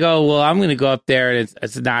I was like, oh, well, I'm going to go up there, and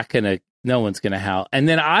it's not going to, no one's going to howl. And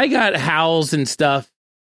then I got howls and stuff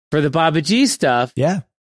for the Baba G stuff. Yeah.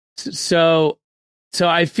 So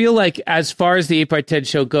I feel like as far as the 8x10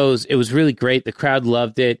 show goes, it was really great. The crowd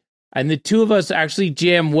loved it. And the two of us actually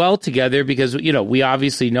jam well together because, you know, we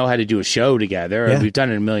obviously know how to do a show together. Yeah. We've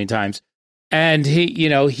done it a million times. And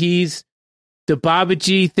he's the Baba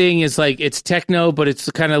G thing is like, it's techno, but it's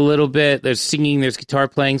kind of a little bit, there's singing, there's guitar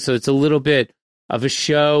playing. So it's a little bit of a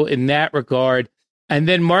show in that regard. And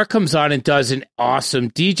then Mark comes on and does an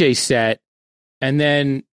awesome DJ set. And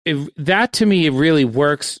then that to me, it really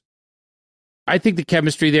works. I think the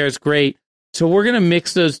chemistry there is great. So we're going to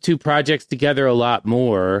mix those two projects together a lot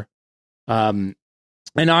more. And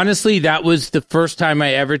honestly, that was the first time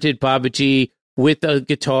I ever did Baba G with the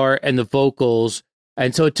guitar and the vocals.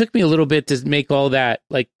 And so it took me a little bit to make all that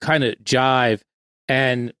like kind of jive.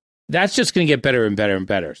 And that's just going to get better and better and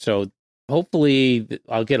better. So hopefully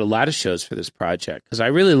I'll get a lot of shows for this project because I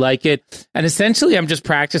really like it. And essentially, I'm just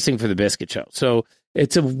practicing for the Biscuit Show. So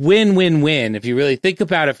it's a win-win-win. If you really think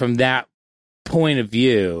about it from that point of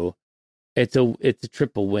view, it's a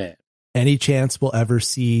triple win. Any chance we'll ever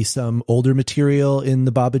see some older material in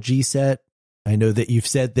the Baba G set? I know that you've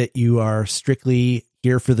said that you are strictly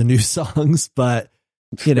here for the new songs, but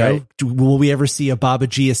you know, right. Will we ever see a Baba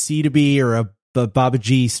G a C to B or a Baba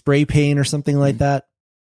G spray paint or something like that?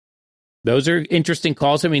 Those are interesting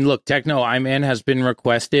calls. I mean, look, Techno I'm In has been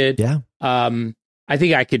requested. Yeah. I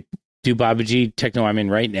think I could do Baba G Techno I'm In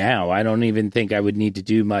right now. I don't even think I would need to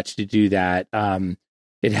do much to do that.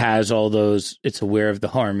 It has all those, it's aware of the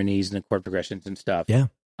harmonies and the chord progressions and stuff. Yeah.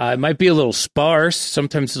 It might be a little sparse.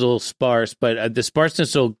 Sometimes it's a little sparse, but the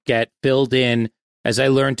sparseness will get filled in as I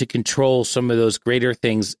learn to control some of those greater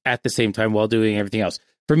things at the same time while doing everything else.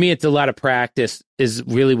 For me, it's a lot of practice is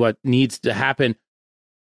really what needs to happen.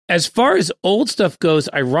 As far as old stuff goes,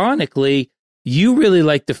 ironically, you really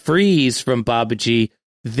like the Freeze from Baba G.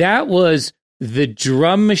 That was the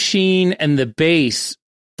drum machine and the bass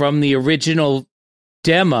from the original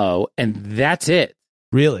demo, and that's it.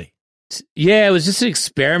 Really? Yeah, it was just an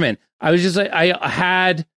experiment. I was just like, I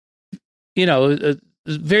had, a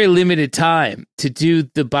very limited time to do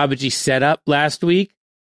the Baba G setup last week,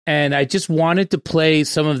 and I just wanted to play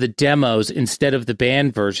some of the demos instead of the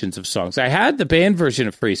band versions of songs. I had the band version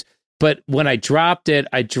of Freeze, but when I dropped it,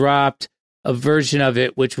 I dropped a version of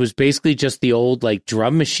it, which was basically just the old like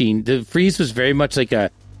drum machine. The Freeze was very much like a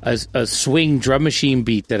swing drum machine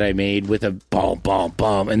beat that I made with a bomb, bomb,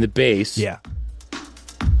 bomb, and the bass. Yeah.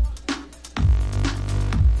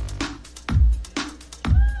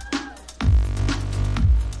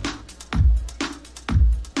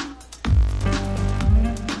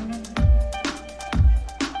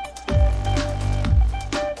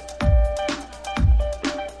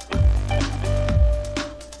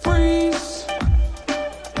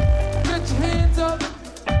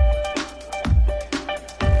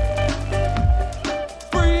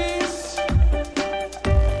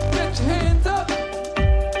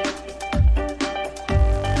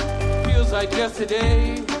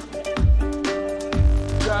 Yesterday,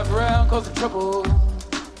 drive around causing trouble,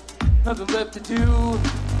 nothing left to do.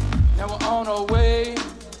 Now we're on our way.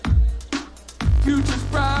 Future's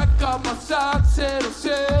bright, got my sights set on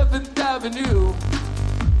 7th Avenue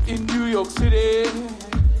in New York City.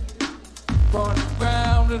 Running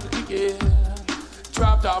around in the weekend,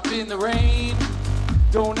 dropped off in the rain.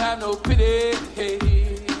 Don't have no pity. Hey,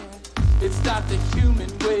 It's not the human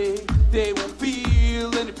way. They won't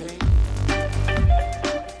feel any pain.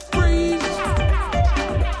 Freeze.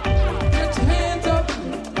 Get your hands up.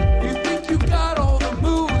 You think you got all the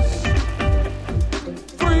moves.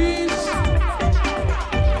 Freeze.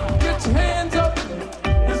 Get your hands up.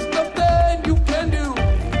 There's nothing you can do.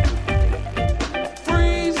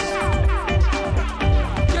 Freeze.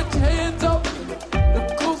 Get your hands up.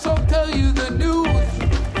 The coast will tell you the news.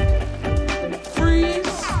 Freeze.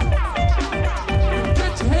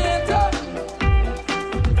 Get your hands up.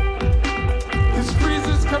 This freeze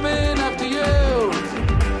is coming after you.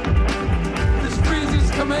 This freeze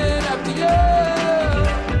is coming after you.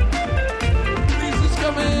 Freeze is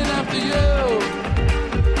coming after you.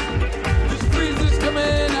 This freeze is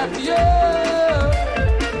coming after you.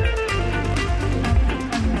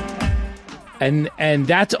 And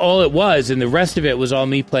that's all it was, and the rest of it was all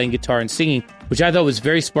me playing guitar and singing, which I thought was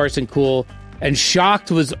very sparse and cool. And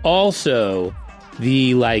Shocked was also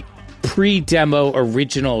the like pre-demo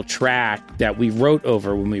original track that we wrote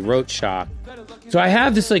over when we wrote Shocked. So I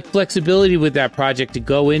have this like flexibility with that project to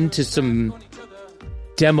go into some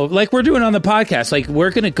demo, like we're doing on the podcast. Like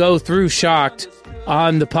we're going to go through Shocked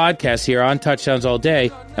on the podcast here on Touchdowns All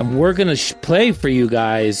Day, and we're going to play for you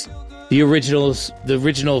guys the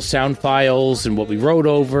original sound files and what we wrote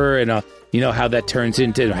over, and you know how that turns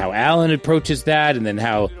into how Alan approaches that, and then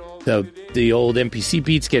how the old MPC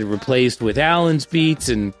beats get replaced with Alan's beats,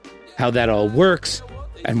 and how that all works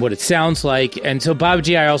and what it sounds like. And so Baba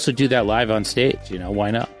G, I also do that live on stage. You know,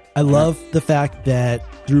 why not? I love the fact that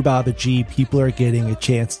through Baba G, people are getting a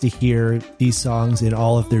chance to hear these songs in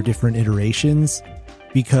all of their different iterations,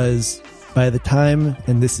 because by the time,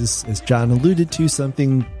 and this is, as John alluded to,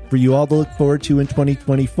 something for you all to look forward to in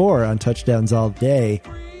 2024 on Touchdowns All Day,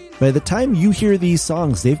 by the time you hear these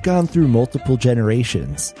songs, they've gone through multiple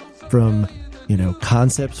generations, from, you know,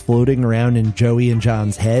 concepts floating around in Joey and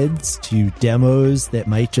John's heads to demos that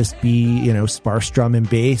might just be, you know, sparse drum and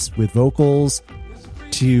bass with vocals,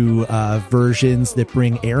 to versions that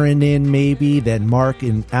bring Aron in maybe, then Mark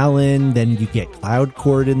and Alan, then you get Cloud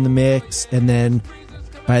Chord in the mix, and then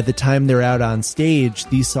by the time they're out on stage,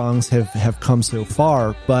 these songs have come so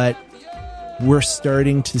far, but we're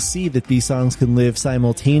starting to see that these songs can live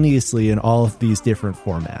simultaneously in all of these different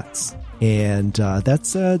formats. And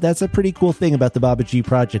that's a pretty cool thing about the Baba G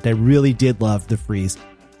project. I really did love the Freeze.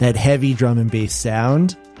 That heavy drum and bass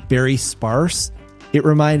sound, very sparse. It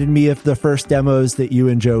reminded me of the first demos that you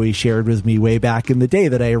and Joey shared with me way back in the day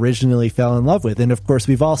that I originally fell in love with. And of course,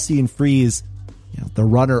 we've all seen Freeze, you know, the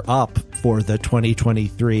runner-up for the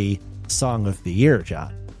 2023 Song of the Year,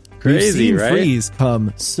 John. Crazy, We've seen right? Freeze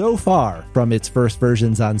come so far from its first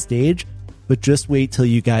versions on stage, but just wait till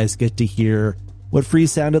you guys get to hear what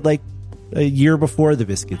Freeze sounded like a year before the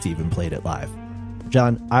Biscuits even played it live.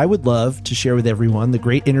 John, I would love to share with everyone the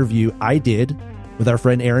great interview I did with our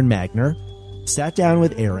friend Aron Magner. Sat down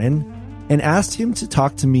with Aron and asked him to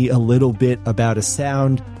talk to me a little bit about a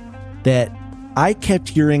sound that I kept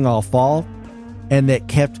hearing all fall, and that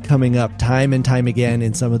kept coming up time and time again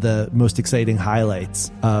in some of the most exciting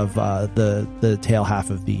highlights of the tail half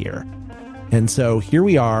of the year. And so here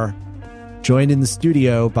we are, joined in the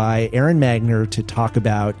studio by Aron Magner to talk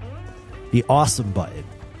about the awesome button,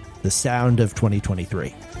 the sound of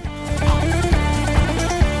 2023.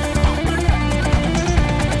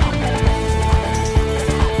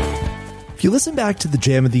 If you listen back to the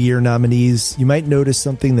Jam of the Year nominees, you might notice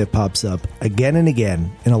something that pops up again and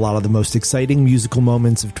again in a lot of the most exciting musical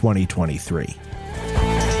moments of 2023.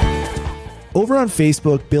 Over on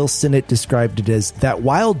Facebook, Bill Sinnott described it as that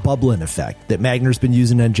wild bubbling effect that Magner's been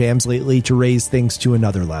using on jams lately to raise things to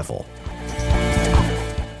another level.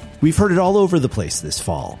 We've heard it all over the place this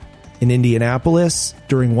fall. In Indianapolis,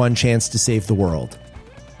 during One Chance to Save the World.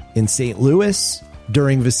 In St. Louis,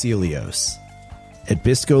 during Vasilios. At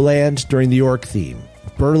Biscoland during the York theme,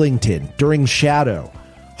 Burlington during Shadow,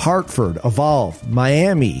 Hartford, Evolve,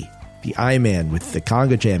 Miami, the I-Man with the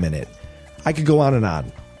Conga Jam in it. I could go on and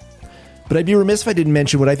on. But I'd be remiss if I didn't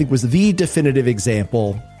mention what I think was the definitive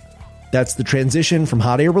example. That's the transition from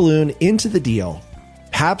Hot Air Balloon into the deal.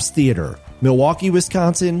 Pabst Theater, Milwaukee,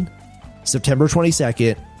 Wisconsin, September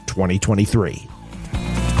 22nd, 2023.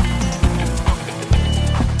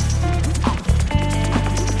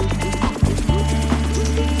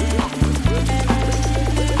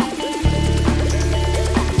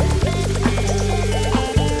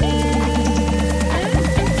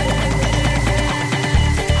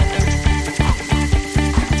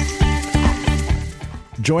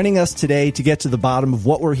 Joining us today to get to the bottom of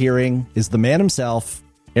what we're hearing is the man himself,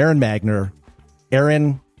 Aron Magner.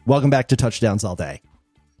 Aron, welcome back to Touchdowns All Day.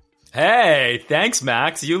 Hey, thanks,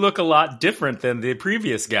 Max. You look a lot different than the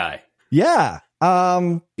previous guy. Yeah.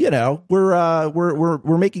 We're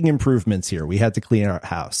making improvements here. We had to clean our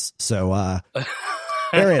house. So,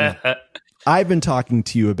 Aaron, I've been talking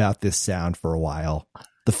to you about this sound for a while.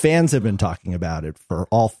 The fans have been talking about it for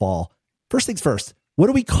all fall. First things first, what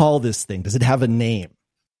do we call this thing? Does it have a name?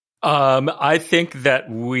 I think that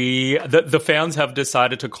the fans have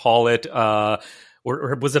decided to call it,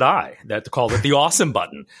 or was it I that called it the awesome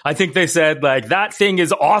button? I think they said, like, that thing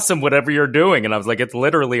is awesome, whatever you're doing. And I was like, it's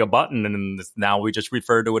literally a button. And now we just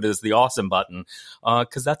refer to it as the awesome button,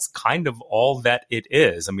 because that's kind of all that it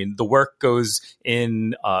is. I mean, the work goes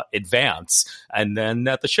in advance. And then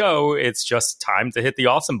at the show, it's just time to hit the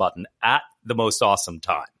awesome button at the most awesome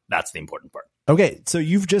time. That's the important part. Okay, so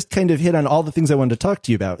you've just kind of hit on all the things I wanted to talk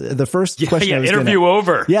to you about. The first question, interview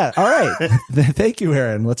over. Yeah, all right. Thank you,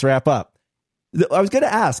 Aaron. Let's wrap up. I was going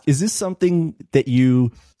to ask: is this something that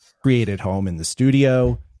you create at home in the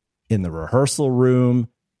studio, in the rehearsal room,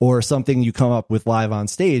 or something you come up with live on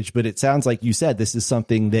stage? But it sounds like you said this is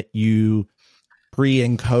something that you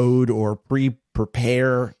pre-encode or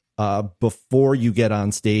pre-prepare before you get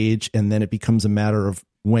on stage, and then it becomes a matter of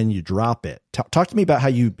when you drop it. Talk to me about how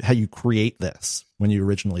you create this when you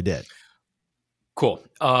originally did. Cool.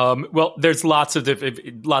 Well, there's lots of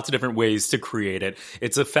different ways to create it.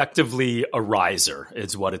 It's effectively a riser,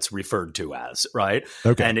 is what it's referred to as, right?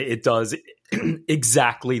 Okay. And it does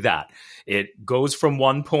exactly that. It goes from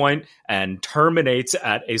one point and terminates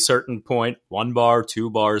at a certain point, 1 bar,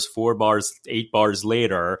 2 bars, 4 bars, 8 bars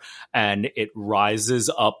later, and it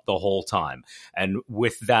rises up the whole time. And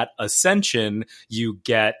with that ascension, you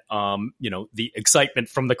get, the excitement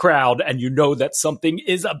from the crowd, and you know that something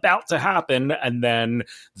is about to happen, and then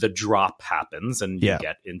the drop happens, and you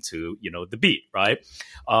get into, the beat, right?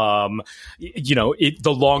 The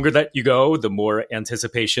longer that you go, the more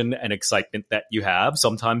anticipation and excitement that you have.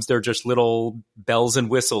 Sometimes they're just little bells and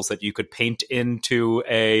whistles that you could paint into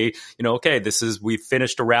we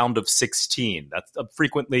finished a round of 16. That's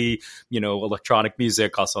frequently, electronic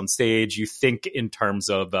music, us on stage, you think in terms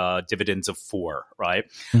of dividends of 4, right?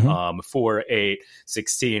 Mm-hmm. 4, 8,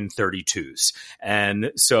 16, 32s.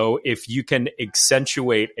 And so if you can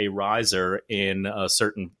accentuate a riser in a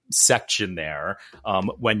certain section there,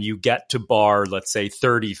 when you get to bar, let's say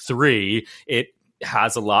 33, it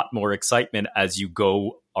has a lot more excitement as you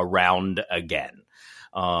go around again.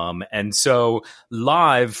 And so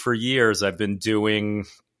live for years, I've been doing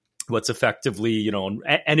what's effectively,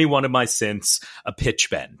 any one of my synths, a pitch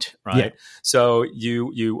bend, right? Yeah. So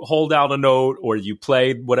you hold out a note, or you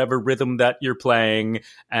play whatever rhythm that you're playing,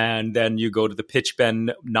 and then you go to the pitch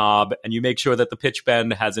bend knob, and you make sure that the pitch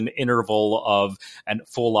bend has an interval of a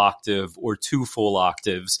full octave or 2 full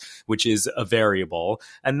octaves, which is a variable.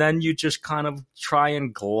 And then you just kind of try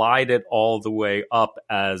and glide it all the way up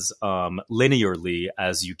as linearly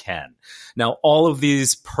as you can. Now, all of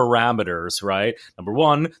these parameters, right? Number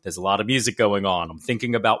one, there's a lot of music going on. I'm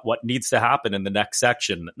thinking about what needs to happen in the next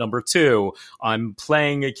section. Number 2, I'm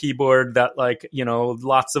playing a keyboard that,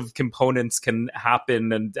 lots of components can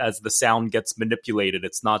happen, and as the sound gets manipulated,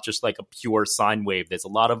 it's not just like a pure sine wave. There's a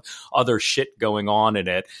lot of other shit going on in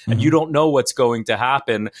it, and you don't know what's going to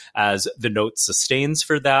happen as the note sustains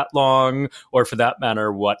for that long, or for that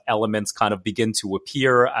matter, what elements kind of begin to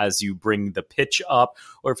appear as you bring the pitch up,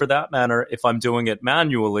 or for that matter, if I'm doing it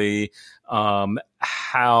manually,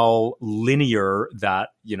 how linear that,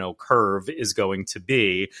 curve is going to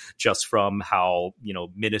be, just from how,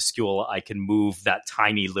 minuscule I can move that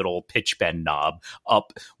tiny little pitch bend knob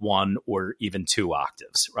up 1 or even 2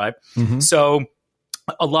 octaves, right? Mm-hmm. So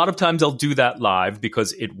a lot of times I'll do that live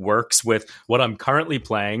because it works with what I'm currently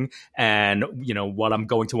playing and, what I'm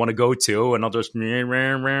going to want to go to, and I'll just, and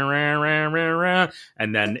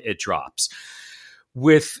then it drops.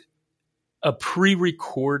 With a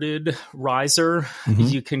pre-recorded riser,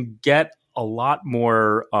 you can get a lot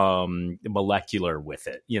more molecular with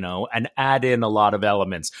it, and add in a lot of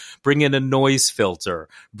elements. Bring in a noise filter,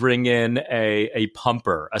 bring in a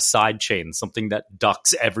pumper, a side chain, something that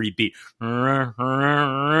ducks every beat. Right?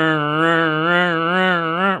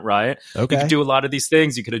 Okay. You could do a lot of these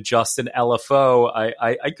things. You could adjust an LFO.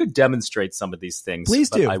 I could demonstrate some of these things. Please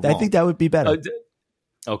do. I think that would be better.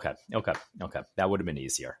 Okay. That would have been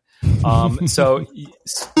easier. So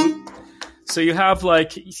you have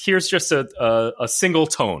here's just a single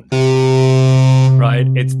tone, right?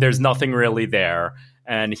 There's nothing really there.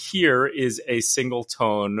 And here is a single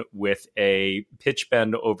tone with a pitch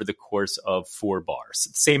bend over the course of 4 bars.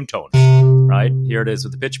 Same tone, right? Here it is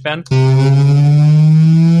with the pitch bend.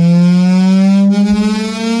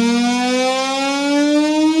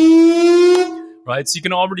 right? So you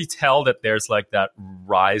can already tell that there's like that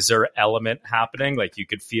riser element happening. Like you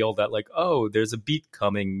could feel that like, oh, there's a beat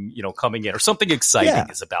coming in, or something exciting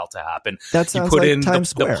is about to happen. That sounds you put like in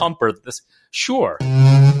the pumper. Sure.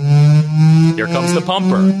 Here comes the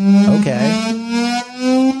pumper. Okay.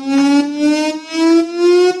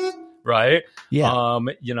 Right? Yeah.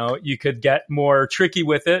 You could get more tricky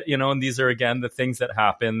with it, and these are, again, the things that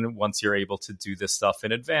happen once you're able to do this stuff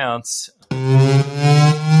in advance.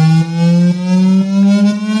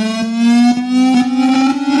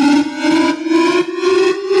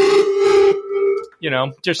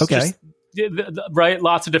 Just right,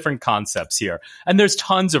 lots of different concepts here, and there's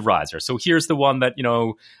tons of risers. So here's the one that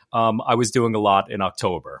I was doing a lot in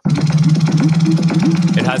October.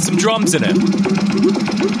 It has some drums in it.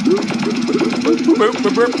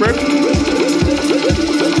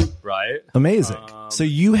 Right, amazing. So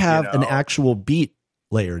you have an actual beat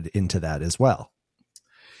layered into that as well.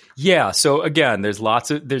 Yeah. So again, there's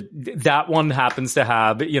lots of that one happens to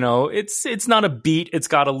have, it's not a beat. It's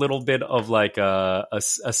got a little bit of like a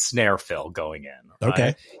snare fill going in. Right?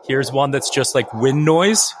 Okay. Here's one that's just like wind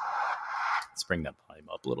noise. Let's bring that volume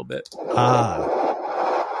up a little bit.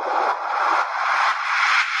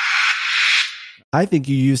 I think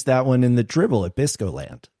you used that one in the dribble at Bisco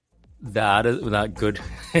Land. That is not good.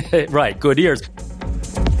 Right. Good ears.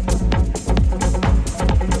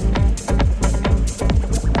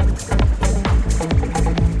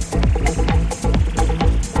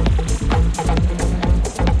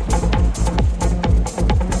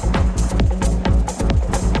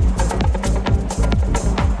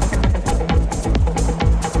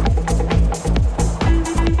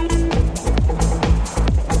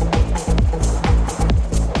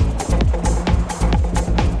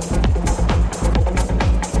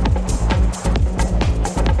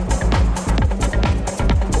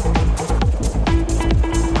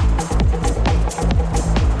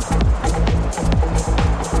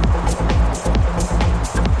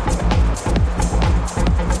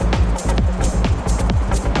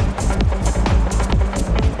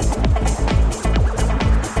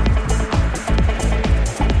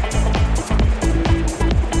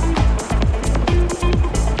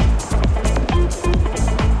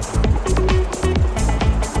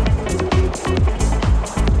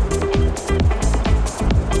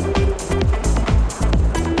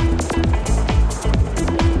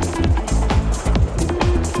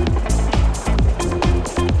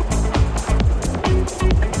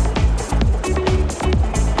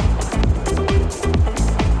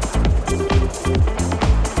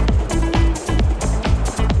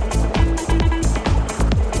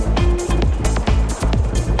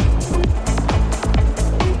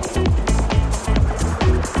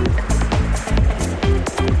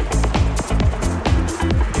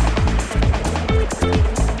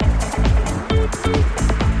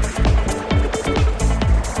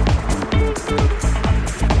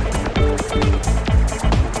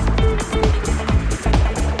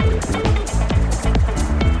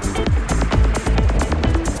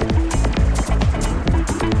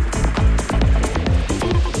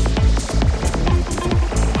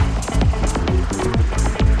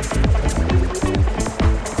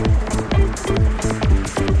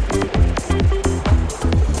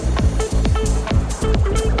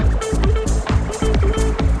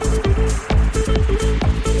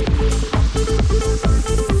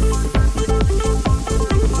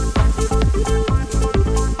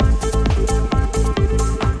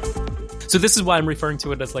 So this is why I'm referring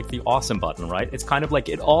to it as like the awesome button, right? It's kind of like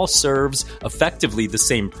it all serves effectively the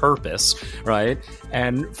same purpose, right?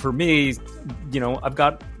 And for me, I've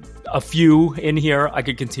got a few in here. I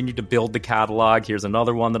could continue to build the catalog. Here's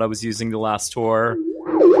another one that I was using the last tour.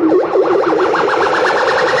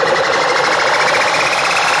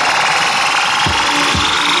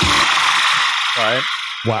 Right?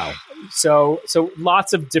 Wow. So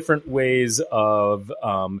lots of different ways of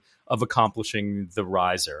accomplishing the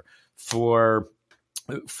riser. For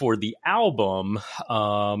the album,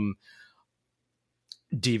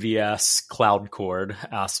 DVS Cloud Chord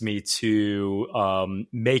asked me to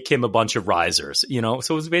make him a bunch of risers, so it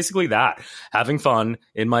was basically that, having fun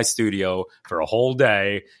in my studio for a whole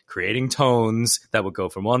day, creating tones that would go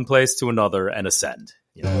from one place to another and ascend.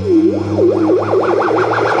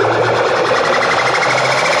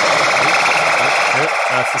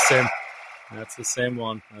 That's the same. That's the same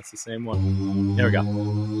one. There we go.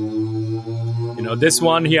 This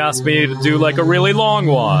one, he asked me to do like a really long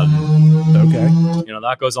one. Okay.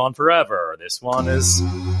 That goes on forever. This one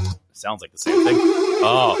sounds like the same thing.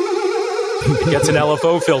 Oh, it gets an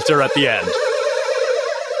LFO filter at the end.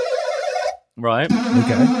 Right?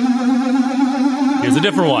 Okay. Here's a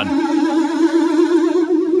different one.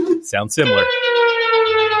 sounds similar.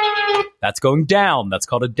 That's going down. That's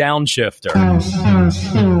called a downshifter.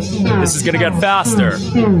 This is going to get faster.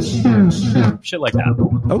 Shit like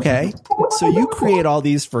that. Okay. So you create all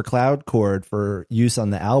these for cloud chord for use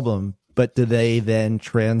on the album, but do they then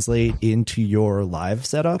translate into your live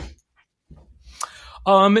setup?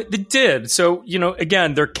 They did. So,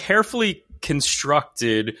 again, they're carefully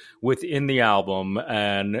constructed within the album,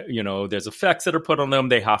 and there's effects that are put on them.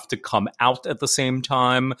 They have to come out at the same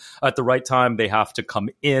time, at the right time. They have to come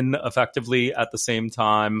in effectively at the same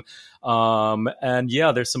time. And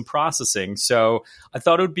yeah, there's some processing. So I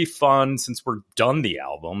thought it would be fun, since we're done the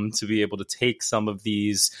album, to be able to take some of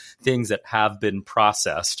these things that have been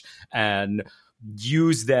processed and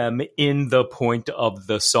use them in the point of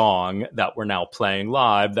the song that we're now playing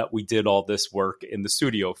live, that we did all this work in the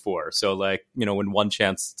studio for. So in One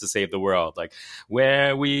Chance to Save the World,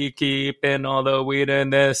 where we keeping all the weed in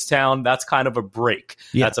this town, that's kind of a break.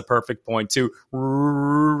 Yeah. That's a perfect point to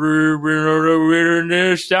in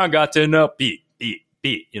this town, got to know beat,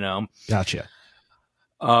 Gotcha.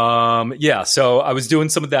 So I was doing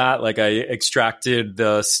some of that. I extracted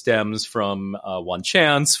the stems from One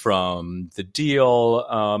Chance, from The Deal,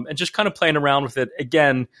 and just kind of playing around with it.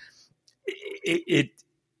 Again, it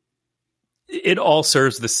all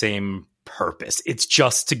serves the same purpose. It's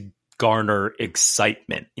just to garner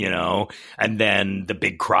excitement, and then the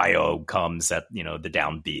big cryo comes at, the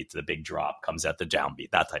downbeat, the big drop comes at the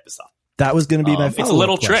downbeat, that type of stuff. That was going to be my follow-up It's a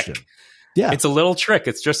little question. trick. Yeah. It's a little trick.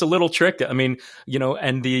 It's just a little trick. I mean,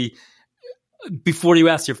 and before you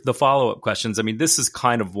ask the follow-up questions, I mean, this is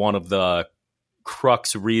kind of one of the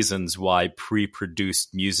crux reasons why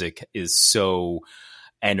pre-produced music is so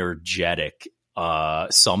energetic,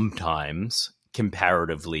 sometimes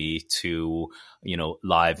comparatively to,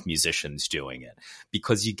 live musicians doing it,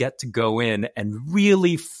 because you get to go in and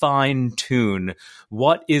really fine tune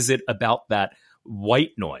what is it about that white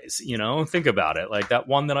noise, think about it. That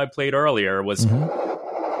one that I played earlier was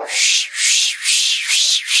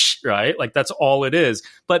right, that's all it is.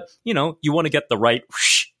 But you want to get the right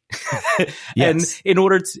yes. And in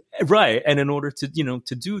order to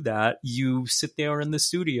to do that, you sit there in the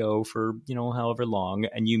studio for however long,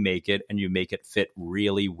 and you make it fit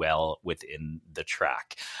really well within the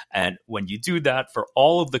track. And when you do that for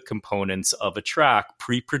all of the components of a track,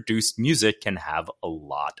 pre-produced music can have a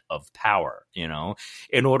lot of power.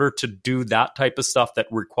 In order to do that type of stuff that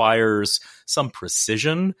requires some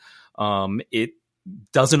precision, it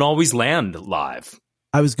doesn't always land live.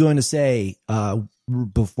 I was going to say,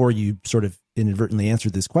 before you sort of inadvertently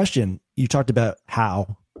answered this question, you talked about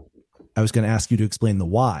how. I was going to ask you to explain the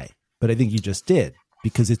why, but I think you just did,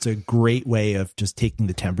 because it's a great way of just taking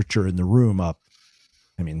the temperature in the room up.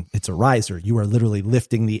 I mean, it's a riser. You are literally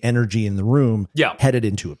lifting the energy in the room, headed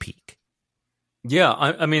into a peak. Yeah.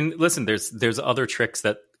 I mean, listen, there's other tricks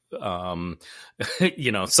that,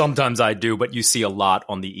 sometimes I do, but you see a lot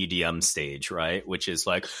on the EDM stage, right? Which is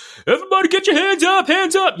everybody get your hands up,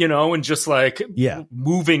 and just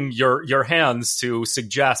moving your hands to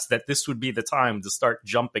suggest that this would be the time to start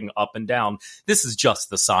jumping up and down. This is just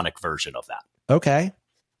the sonic version of that. Okay.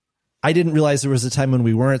 I didn't realize there was a time when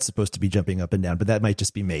we weren't supposed to be jumping up and down, but that might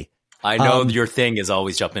just be me. I know your thing is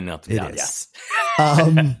always jumping up and down. Is.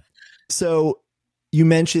 Yes. So you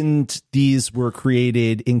mentioned these were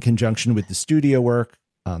created in conjunction with the studio work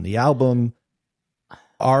on the album.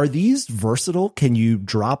 Are these versatile? Can you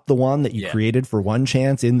drop the one that you created for One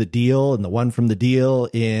Chance in The Deal and the one from The Deal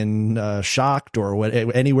in Shocked or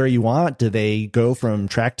anywhere you want? Do they go from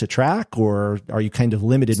track to track, or are you kind of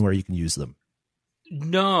limited in where you can use them?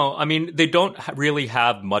 No, I mean, they don't really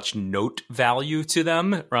have much note value to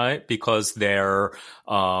them, right? Because they're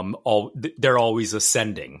always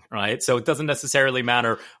ascending, right? So it doesn't necessarily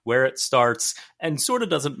matter where it starts, and sort of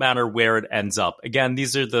doesn't matter where it ends up. Again,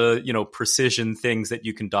 these are the, precision things that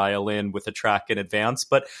you can dial in with a track in advance,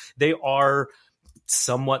 but they are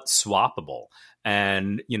somewhat swappable.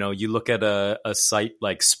 And, you look at a site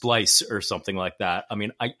like Splice or something like that. I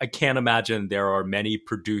mean, I can't imagine there are many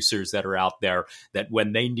producers that are out there that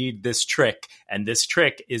when they need this trick, and this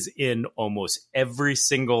trick is in almost every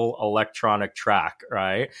single electronic track,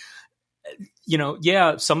 right?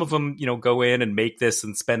 Some of them, go in and make this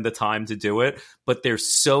and spend the time to do it, but there's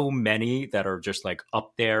so many that are just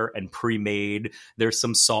up there and pre-made. There's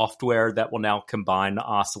some software that will now combine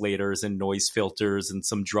oscillators and noise filters and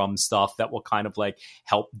some drum stuff that will kind of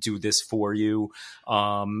help do this for you.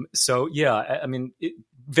 I mean,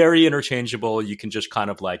 very interchangeable. You can just kind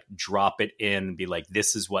of drop it in and be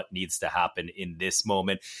this is what needs to happen in this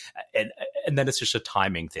moment. And and then it's just a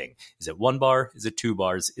timing thing. Is it 1 bar? Is it 2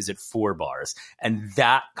 bars? Is it 4 bars? And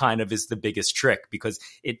that kind of is the biggest trick, because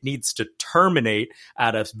it needs to terminate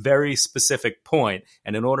at a very specific point.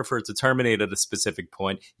 And in order for it to terminate at a specific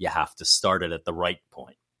point, you have to start it at the right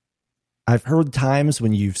point. I've heard times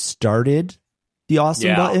when you've started the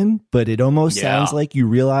awesome button, but it almost sounds like you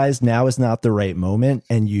realize now is not the right moment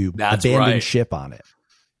and you abandon ship on it.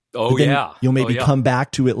 Oh, yeah. You'll maybe come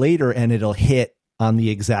back to it later and it'll hit on the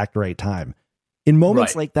exact right time. In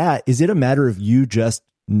moments like that, is it a matter of you just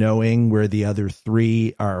knowing where the other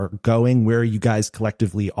 3 are going, where you guys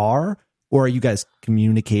collectively are? Or are you guys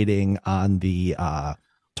communicating on the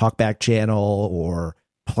talkback channel or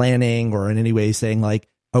planning, or in any way saying like,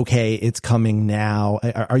 okay, it's coming now?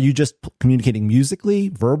 Are you just communicating musically,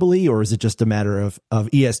 verbally, or is it just a matter of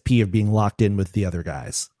ESP, of being locked in with the other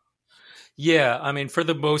guys? Yeah, I mean, for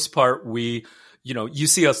the most part, we, you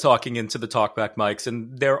see us talking into the talkback mics,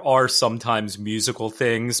 and there are sometimes musical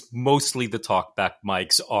things. Mostly the talkback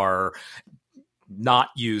mics are not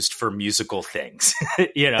used for musical things.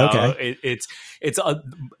 Okay. It's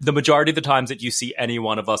the majority of the times that you see any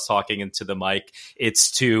one of us talking into the mic,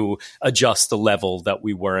 it's to adjust the level that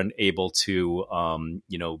we weren't able to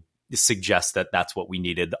suggest that that's what we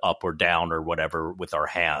needed, up or down or whatever, with our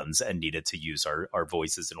hands, and needed to use our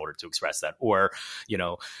voices in order to express that. Or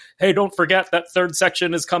hey, don't forget that 3rd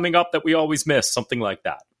section is coming up that we always miss, something like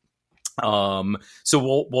that.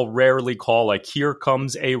 So we'll rarely call like, here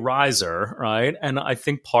comes a riser, right? And I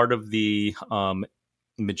think part of the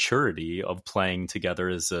maturity of playing together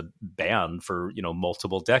as a band for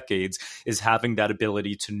multiple decades is having that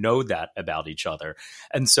ability to know that about each other.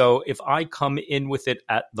 And so if I come in with it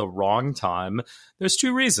at the wrong time, there's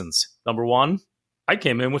 2 reasons. Number 1, I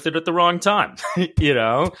came in with it at the wrong time.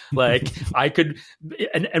 Like I could,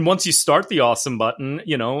 and once you start the awesome button,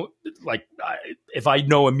 if I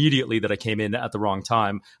know immediately that I came in at the wrong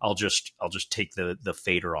time, I'll just take the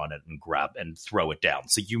fader on it and grab and throw it down.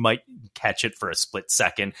 So you might catch it for a split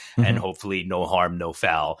second, and hopefully no harm, no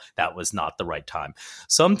foul. That was not the right time.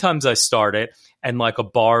 Sometimes I start it, and like a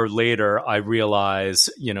bar later, I realize,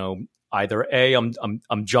 either A,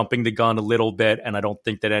 I'm jumping the gun a little bit, and I don't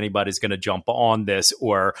think that anybody's going to jump on this,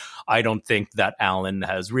 or I don't think that Alan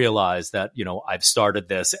has realized that, I've started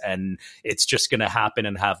this and it's just going to happen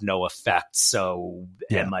and have no effect. So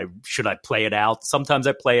should I play it out? Sometimes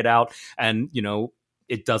I play it out and,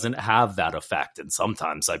 it doesn't have that effect. And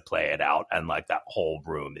sometimes I play it out and like that whole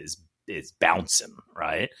room is bouncing,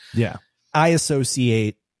 right? Yeah. I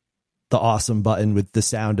associate the awesome button with the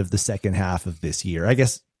sound of the second half of this year. I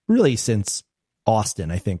guess really since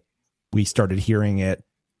Austin, I think we started hearing it.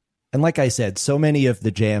 And like I said, so many of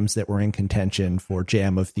the jams that were in contention for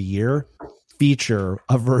Jam of the Year feature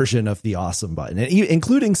a version of the awesome button, and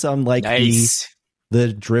including some like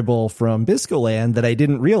the dribble from Biscoland that I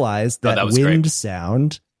didn't realize that wind great.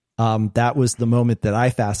 Sound. That was the moment that I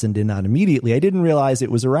fastened in on immediately. I didn't realize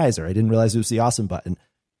it was a riser. I didn't realize it was the awesome button.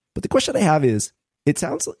 But the question I have is, it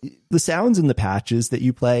sounds like the sounds in the patches that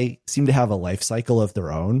you play seem to have a life cycle of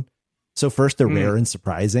their own. So first they're rare and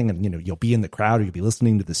surprising, and you'll be in the crowd or you'll be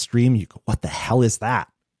listening to the stream. You go, what the hell is that?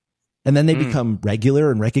 And then they become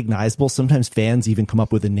regular and recognizable. Sometimes fans even come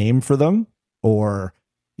up with a name for them, or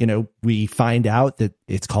we find out that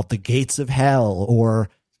it's called the Gates of Hell, or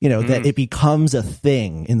that it becomes a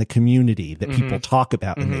thing in the community that people talk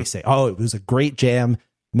about, and they say, oh, it was a great jam.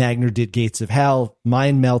 Magner did Gates of Hell,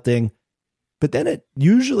 mind melting. But then it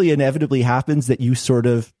usually inevitably happens that you sort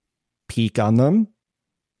of peak on them,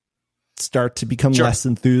 start to become less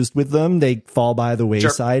enthused with them. They fall by the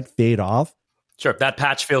wayside, fade off. Sure. That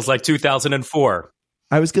patch feels like 2004.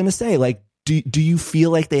 I was going to say, like, do you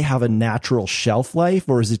feel like they have a natural shelf life,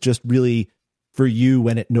 or is it just really for you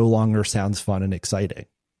when it no longer sounds fun and exciting?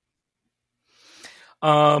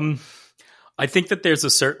 I think that there's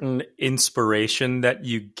a certain inspiration that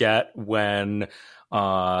you get when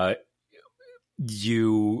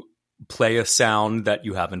you play a sound that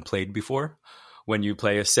you haven't played before, when you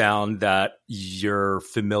play a sound that you're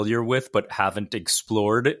familiar with but haven't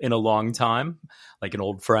explored in a long time, like an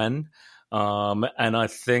old friend. And I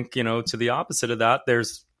think, to the opposite of that,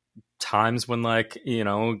 there's times when like,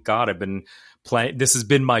 God, I've been playing, this has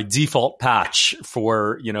been my default patch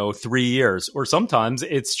for, 3 years. Or sometimes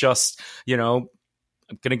it's just, I'm going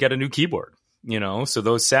to get a new keyboard. So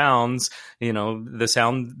those sounds, the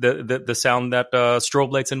sound that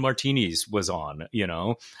Strobe Lights and Martinis was on,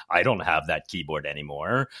 I don't have that keyboard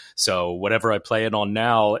anymore. So whatever I play it on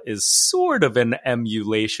now is sort of an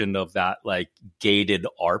emulation of that like gated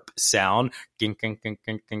ARP sound,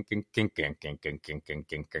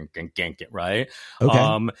 right?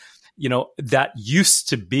 Okay. That used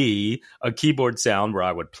to be a keyboard sound where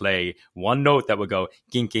I would play one note that would go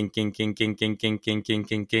ging, ging, ging, ging, ging, ging, ging, ging, ging,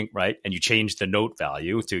 ging, ging, right? And you change the note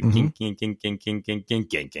value to ging, ging, ging, ging, ging, ging, ging,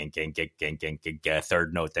 ging, ging, ging, ging, ging, ging, ging,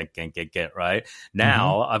 third note, then ging, ging, ging, right?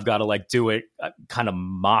 Now I've got to like do it kind of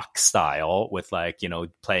mock style with like,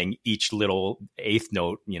 playing each little eighth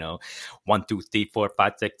note, 1, 2, 3, 4,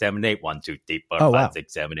 5, 6, 7, 8, 1, 2, 3, 4, 5,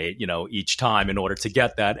 6, 7, 8, each time in order to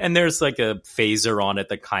get that. And there's like a phaser on it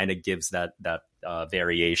that kind of gives that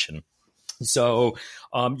variation. So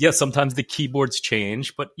sometimes the keyboards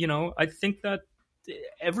change, but I think that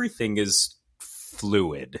everything is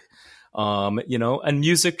fluid, and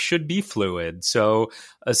music should be fluid. So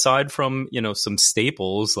aside from some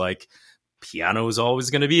staples like piano is always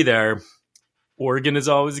going to be there, organ is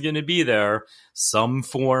always going to be there, some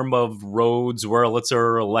form of Rhodes,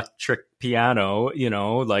 Wurlitzer, electric piano,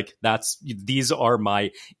 these are my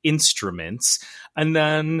instruments. And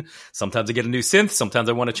then sometimes I get a new synth. Sometimes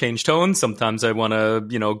I want to change tones. Sometimes I want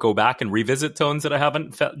to, go back and revisit tones that I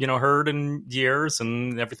haven't, heard in years,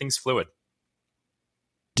 and everything's fluid.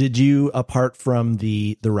 Did you, apart from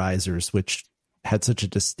the risers, which had such a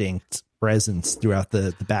distinct presence throughout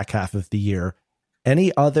the back half of the year,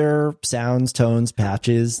 any other sounds, tones,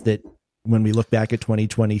 patches that when we look back at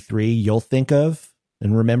 2023, you'll think of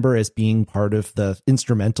and remember as being part of the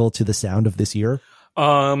instrumental to the sound of this year?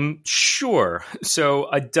 Sure. So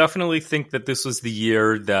I definitely think that this was the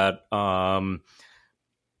year that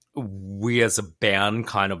we as a band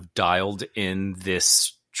kind of dialed in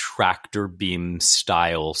this tractor beam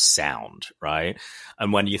style sound, right?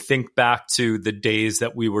 And when you think back to the days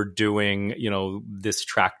that we were doing, this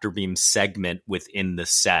tractor beam segment within the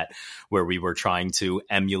set where we were trying to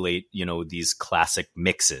emulate, these classic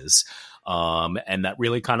mixes, and that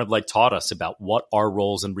really kind of like taught us about what our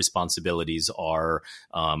roles and responsibilities are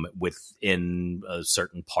within a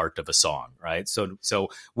certain part of a song, right? So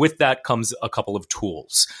with that comes a couple of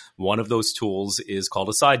tools. One of those tools is called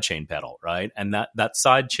a sidechain pedal, right? And that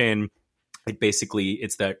sidechain,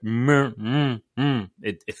 it's that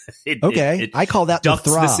I call that the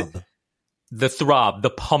throb. The throb, the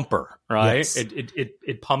pumper, right? Yes.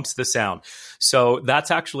 It pumps the sound. So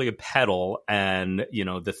that's actually a pedal, and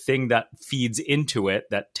the thing that feeds into it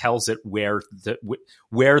that tells it where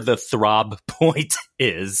the throb point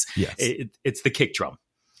is. Yes. It's the kick drum.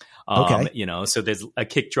 So there's a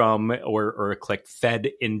kick drum or a click fed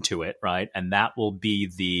into it, right? And that will be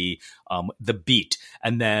the beat.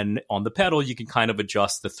 And then on the pedal, you can kind of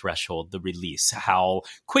adjust the threshold, the release. How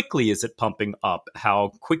quickly is it pumping up?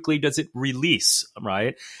 How quickly does it release,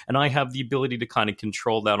 right? And I have the ability to kind of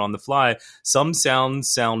control that on the fly. Some sounds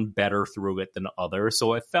sound better through it than others.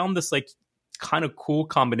 So I found this like kind of cool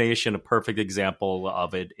combination. A perfect example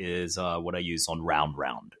of it is what I use on Round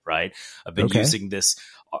Round, right? I've been using this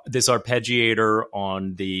arpeggiator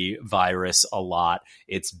on the Virus a lot.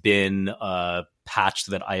 It's been a patch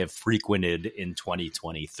that I have frequented in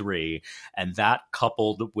 2023, and that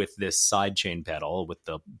coupled with this sidechain pedal with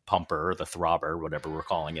the pumper, the throbber, whatever we're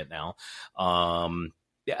calling it now,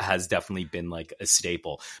 has definitely been like a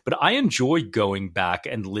staple. But I enjoy going back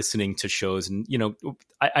and listening to shows, and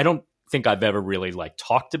I don't think I've ever really like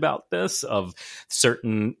talked about this, of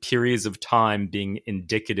certain periods of time being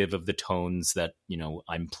indicative of the tones that,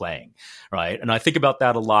 I'm playing. Right. And I think about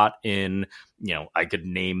that a lot in, I could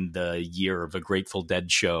name the year of a Grateful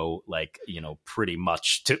Dead show, like, pretty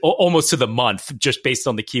much to almost to the month, just based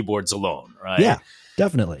on the keyboards alone. Right. Yeah,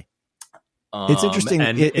 definitely. It's interesting.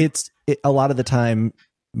 It's a lot of the time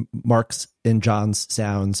Mark's and John's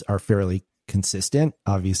sounds are fairly consistent.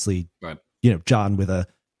 Obviously, right. John with a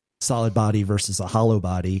solid body versus a hollow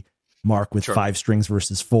body, Mark with 5 strings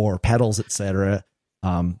versus 4, pedals, etc.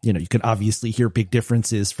 You can obviously hear big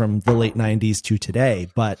differences from the late 90s to today,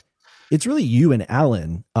 but it's really you and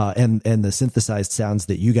Alan and the synthesized sounds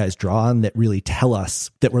that you guys draw on that really tell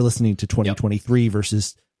us that we're listening to 2023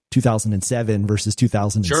 versus 2007 versus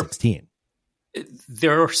 2016.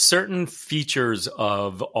 There are certain features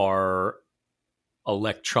of our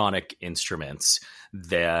electronic instruments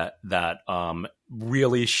that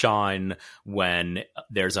really shine when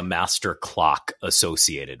there's a master clock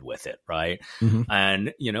associated with it, right? Mm-hmm.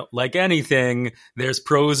 And, like anything, there's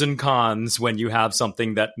pros and cons when you have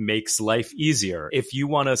something that makes life easier. If you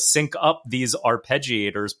want to sync up these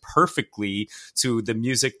arpeggiators perfectly to the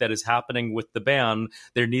music that is happening with the band,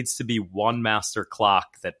 there needs to be one master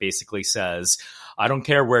clock that basically says, I don't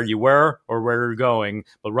care where you were or where you're going,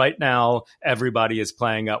 but right now everybody is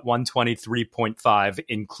playing at 123.5,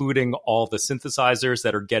 including all the synthesizers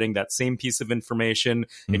that are getting that same piece of information,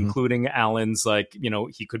 including Alan's,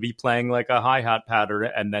 he could be playing like a hi-hat pattern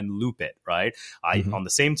and then loop it, right? On the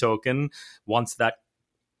same token, once that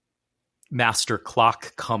master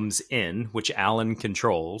clock comes in, which Alan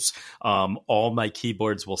controls, all my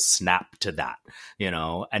keyboards will snap to that,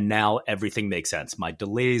 and now everything makes sense. My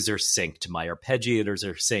delays are synced, my arpeggiators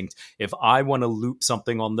are synced. If I want to loop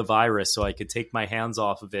something on the virus so I could take my hands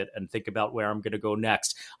off of it and think about where I'm going to go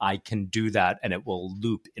next, I can do that and it will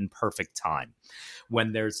loop in perfect time.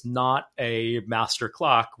 When there's not a master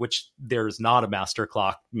clock, which there's not a master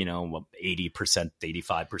clock, 80%,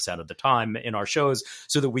 85% of the time in our shows,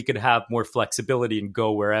 so that we could have more flexibility and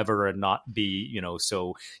go wherever and not be,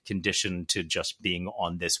 so conditioned to just being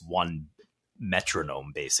on this one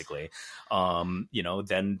metronome, basically, then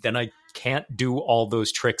I can't do all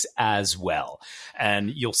those tricks as well.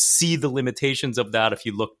 And you'll see the limitations of that if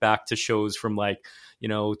you look back to shows from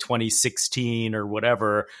 2016 or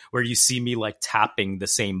whatever, where you see me tapping the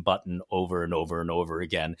same button over and over and over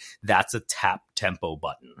again. That's a tap tempo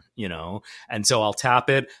button, and so I'll tap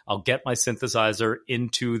it, I'll get my synthesizer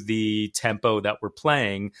into the tempo that we're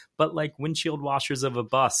playing, but like windshield washers of a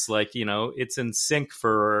bus, it's in sync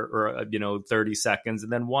for 30 seconds,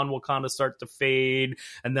 and then one will kind of start to fade,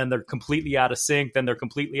 and then they're completely out of sync, then they're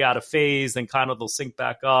completely out of phase, then kind of they'll sync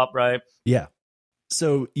back up, right? Yeah.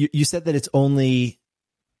 So you said that it's only,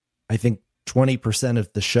 I think, 20%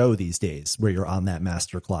 of the show these days where you're on that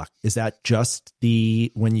master clock. Is that just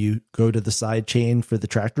when you go to the side chain for the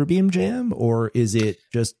tractor beam jam, or is it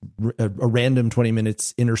just a random 20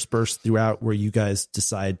 minutes interspersed throughout where you guys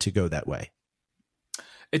decide to go that way?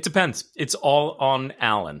 It depends. It's all on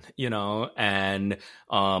Alan, and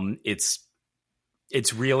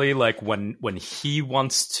it's really like when he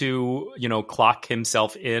wants to, clock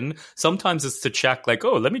himself in, sometimes it's to check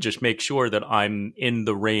let me just make sure that I'm in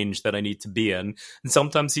the range that I need to be in. And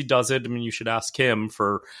sometimes he does it. I mean, you should ask him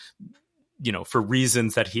for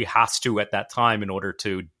reasons that he has to at that time in order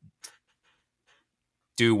to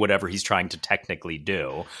do whatever he's trying to technically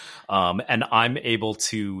do. And I'm able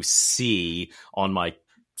to see on my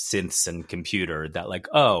synths and computer that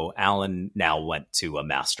Alan now went to a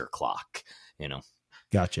master clock,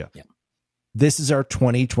 Gotcha. Yeah. This is our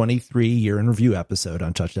 2023 year in review episode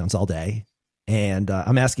on Touchdowns All Day. And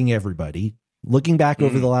I'm asking everybody, looking back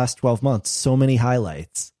over the last 12 months, so many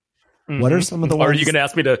highlights. What are some of the ones? Are you going to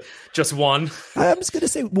ask me to just one? I was going to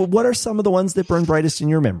say, what are some of the ones that burn brightest in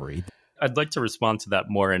your memory? I'd like to respond to that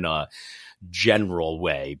more in a general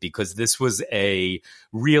way, because this was a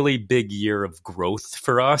really big year of growth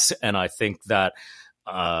for us. And I think that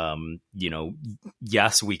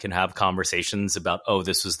yes, we can have conversations about,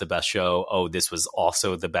 this was the best show. This was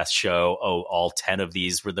also the best show. All 10 of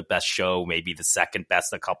these were the best show, maybe the second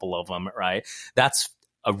best, a couple of them, right? That's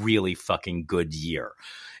a really fucking good year.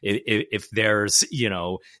 If there's,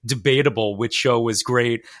 debatable which show was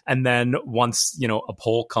great, and then once, a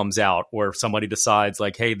poll comes out or if somebody decides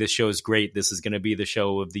hey, this show is great, this is going to be the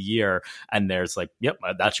show of the year, and there's yep,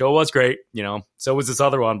 that show was great, so was this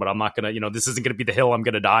other one, but I'm not going to, this isn't going to be the hill I'm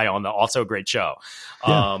going to die on, the also great show.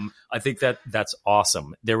 Yeah. I think that's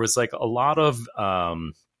awesome. There was a lot of,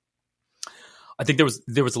 I think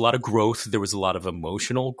there was a lot of growth. There was a lot of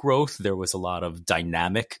emotional growth. There was a lot of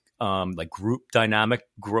dynamic, group dynamic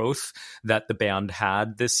growth that the band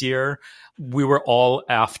had this year. We were all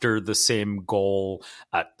after the same goal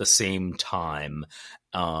at the same time,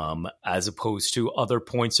 as opposed to other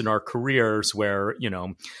points in our careers where,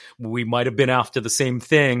 we might have been after the same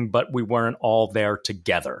thing, but we weren't all there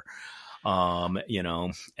together. And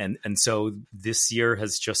so this year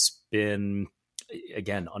has just been,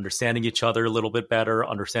 again, understanding each other a little bit better,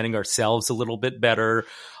 understanding ourselves a little bit better,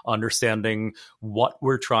 understanding what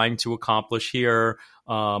we're trying to accomplish here.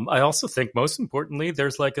 I also think most importantly,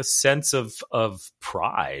 there's a sense of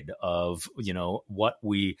pride of, what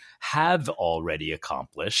we have already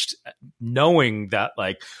accomplished, knowing that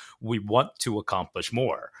we want to accomplish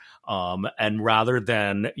more. And rather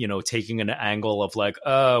than, taking an angle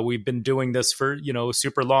of we've been doing this for,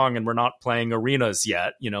 super long and we're not playing arenas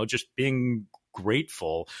yet, just being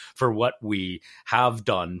grateful for what we have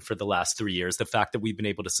done for the last 3 years. The fact that we've been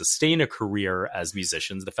able to sustain a career as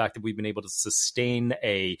musicians, the fact that we've been able to sustain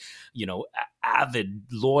a, avid,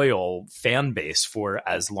 loyal fan base for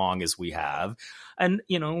as long as we have. And,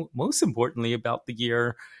 most importantly about the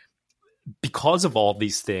year, because of all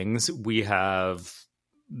these things, we have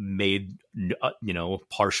made,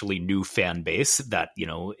 partially new fan base that,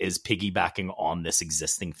 is piggybacking on this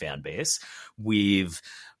existing fan base. We've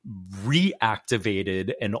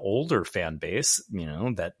reactivated an older fan base,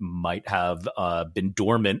 that might have been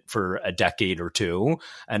dormant for a decade or two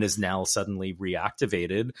and is now suddenly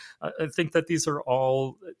reactivated. I think that these are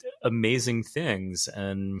all amazing things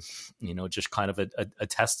and, just kind of a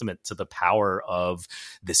testament to the power of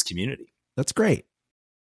this community. That's great.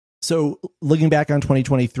 So looking back on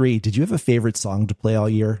 2023, did you have a favorite song to play all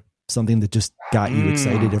year? Something that just got you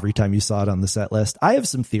excited every time you saw it on the set list? I have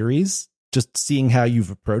some theories, just seeing how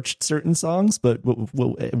you've approached certain songs, but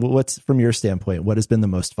what's, from your standpoint, what has been the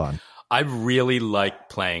most fun? I really like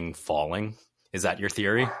playing Falling. Is that your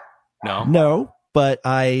theory? No, but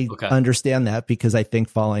I understand that because I think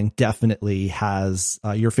Falling definitely has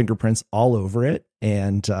your fingerprints all over it.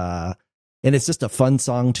 And it's just a fun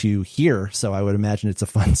song to hear, so I would imagine it's a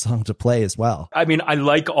fun song to play as well. I mean, I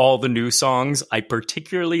like all the new songs. I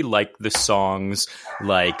particularly like the songs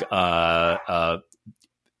like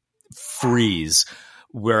Freeze,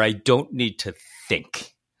 where I don't need to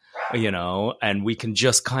think, and we can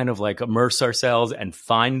just kind of like immerse ourselves and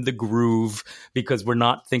find the groove because we're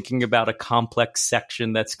not thinking about a complex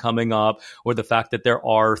section that's coming up or the fact that there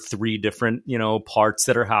are 3 different, parts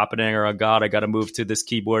that are happening, or, oh God, I got to move to this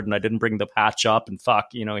keyboard and I didn't bring the patch up and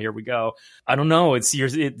fuck, here we go. I don't know.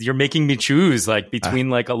 You're making me choose like between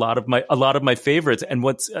like a lot of my favorites. And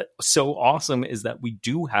what's so awesome is that we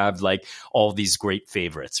do have like all these great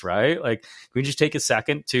favorites, right? Like, can we just take a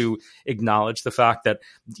second to acknowledge the fact that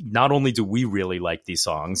not only do we really like these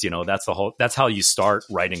songs, that's how you start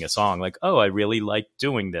writing a song. Like, oh, I really like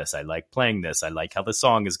doing this. I like playing this. I like how the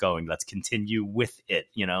song is going. Let's continue with it,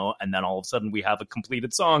 and then all of a sudden we have a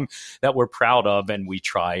completed song that we're proud of and we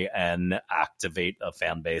try and activate a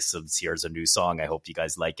fan base of here's a new song. I hope you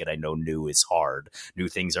guys like it. I know new is hard. New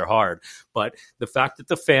things are hard. But the fact that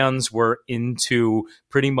the fans were into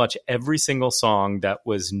pretty much every single song that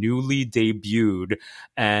was newly debuted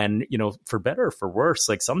and, for better or for worse,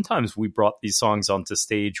 like sometimes we brought these songs onto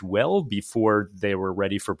stage well before they were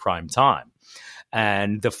ready for prime time.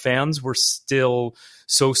 And the fans were still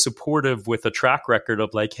so supportive with a track record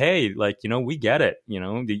of like, hey, like, we get it.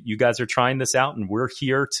 You guys are trying this out and we're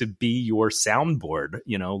here to be your soundboard,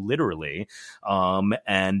 literally.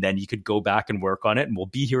 And then you could go back and work on it and we'll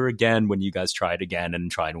be here again when you guys try it again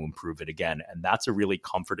and try to improve it again. And that's a really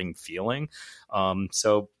comforting feeling.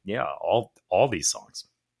 So yeah, all these songs.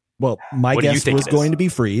 Well, my guess was going to be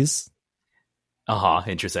Freeze.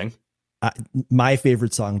 Interesting. My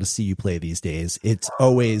favorite song to see you play these days. It's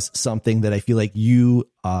always something that I feel like you,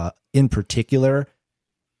 in particular,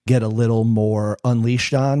 get a little more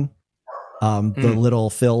unleashed on. The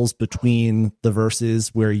little fills between the verses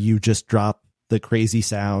where you just drop the crazy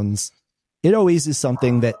sounds. It always is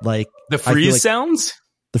something that like the freeze sounds.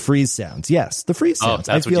 The freeze sounds, yes, the freeze sounds.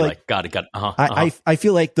 Oh, that's what you like. Got it. I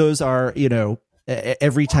feel like those are,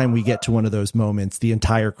 every time we get to one of those moments, the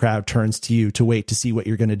entire crowd turns to you to wait to see what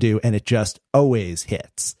you're going to do. And it just always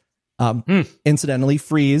hits. Incidentally,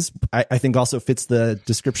 Freeze, I think also fits the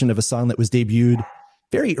description of a song that was debuted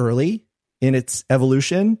very early in its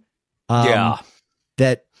evolution. That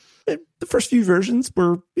the first few versions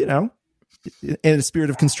were, in a spirit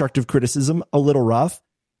of constructive criticism, a little rough.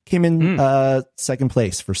 Came in second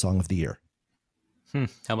place for Song of the Year.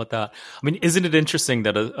 How about that? I mean, isn't it interesting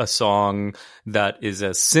that a song that is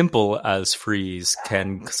as simple as Freeze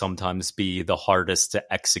can sometimes be the hardest to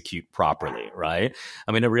execute properly, right?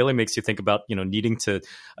 I mean, it really makes you think about, needing to,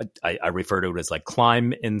 I refer to it as like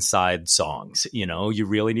climb inside songs. You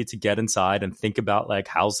really need to get inside and think about like,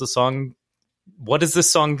 how's the song? What is this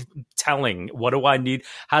song telling? What do I need?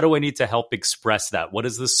 How do I need to help express that? What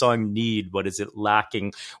does this song need? What is it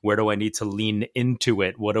lacking? Where do I need to lean into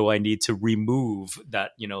it? What do I need to remove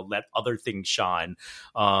that, let other things shine?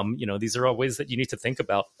 These are all ways that you need to think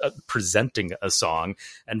about presenting a song.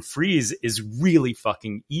 And Freeze is really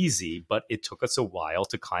fucking easy, but it took us a while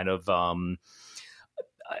to kind of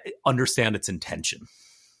understand its intention.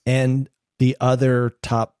 And the other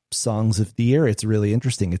top songs of the year, it's really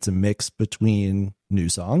interesting. It's a mix between new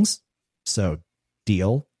songs. So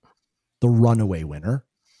Deal, the runaway winner,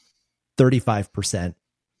 35%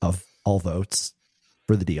 of all votes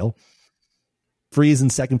for the Deal. Freeze in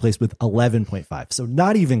second place with 11.5. So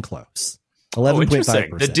not even close.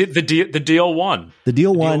 11.5%. The deal won. The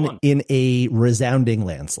deal won in a resounding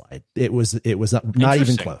landslide. It was not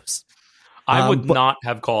even close. I would not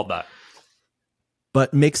have called that.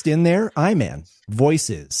 But mixed in there, I-Man,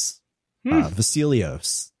 Voices,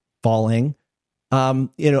 Vasilios, Falling,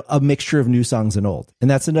 a mixture of new songs and old. And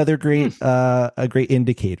that's another great a great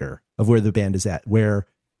indicator of where the band is at, where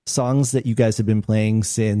songs that you guys have been playing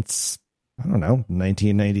since, I don't know,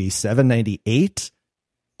 1997, 98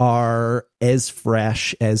 are as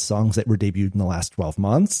fresh as songs that were debuted in the last 12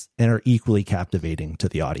 months and are equally captivating to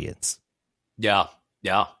the audience. Yeah.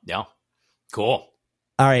 Cool.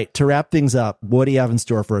 All right, to wrap things up, what do you have in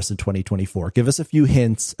store for us in 2024? Give us a few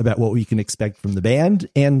hints about what we can expect from the band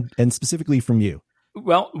and specifically from you.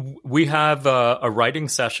 Well, we have a writing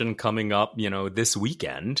session coming up, this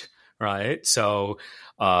weekend, right? So,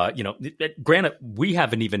 granted, we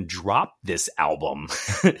haven't even dropped this album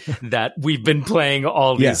that we've been playing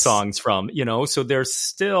all these songs from, so there's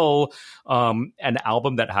still an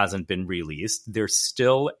album that hasn't been released. There's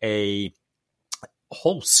still a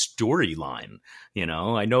whole storyline.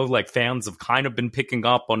 I know like fans have kind of been picking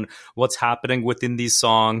up on what's happening within these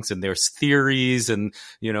songs, and there's theories and,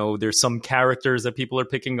 there's some characters that people are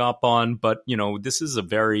picking up on, but, this is a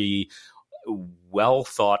very well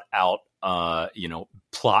thought out,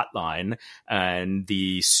 plot line, and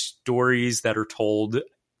the stories that are told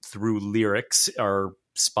through lyrics are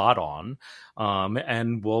spot on,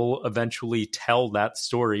 and we'll eventually tell that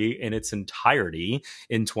story in its entirety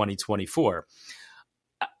in 2024.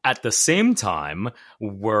 At the same time,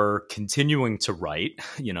 we're continuing to write.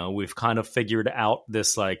 We've kind of figured out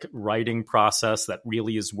this like writing process that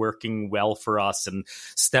really is working well for us. And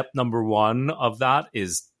step number one of that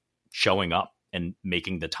is showing up and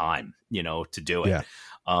making the time, to do it. Yeah.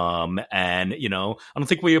 And, I don't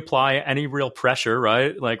think we apply any real pressure,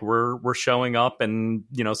 right? Like we're showing up and,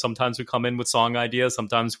 sometimes we come in with song ideas.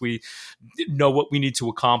 Sometimes we know what we need to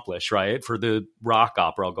accomplish, right? For the rock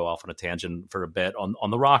opera, I'll go off on a tangent for a bit. On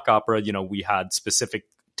the rock opera, we had specific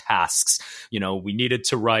tasks. We needed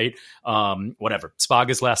to write whatever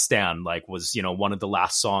Spaga's Last Stand was one of the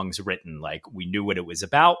last songs written. Like we knew what it was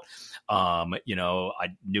about. I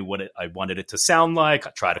knew what I wanted it to sound like. I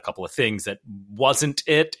tried a couple of things that wasn't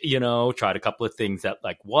it, tried a couple of things that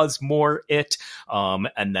was more it,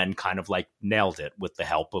 and then kind of nailed it with the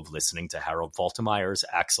help of listening to Harold Faltermeyer's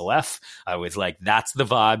Axel F. I was like, that's the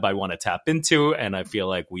vibe I want to tap into. And I feel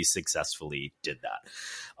like we successfully did that.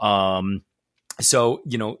 So,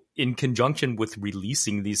 in conjunction with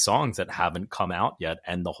releasing these songs that haven't come out yet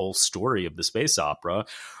and the whole story of the space opera,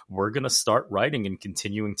 we're going to start writing and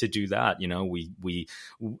continuing to do that.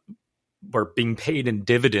 We're being paid in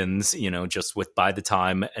dividends, just with By the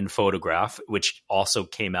Time and Photograph, which also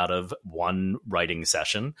came out of one writing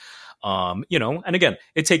session. And again,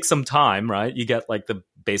 it takes some time, right? You get the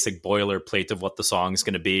basic boilerplate of what the song's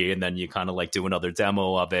going to be, and then you kind of do another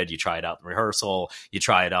demo of it. You try it out in rehearsal, you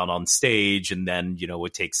try it out on stage, and then,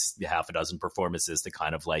 it takes half a dozen performances to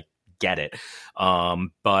kind of get it.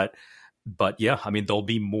 But yeah, there'll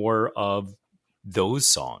be more of those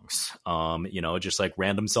songs, just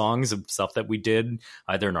random songs of stuff that we did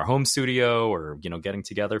either in our home studio or, getting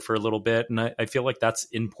together for a little bit. And I feel like that's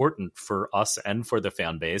important for us and for the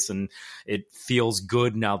fan base. And it feels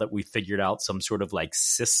good now that we figured out some sort of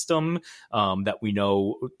system that we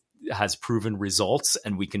know has proven results,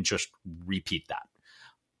 and we can just repeat that.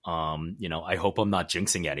 I hope I'm not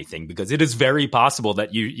jinxing anything, because it is very possible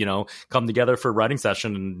that you come together for a writing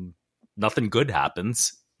session and nothing good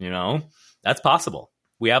happens, That's possible.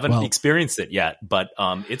 We haven't experienced it yet, but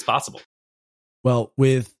it's possible. Well,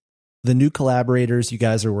 with the new collaborators you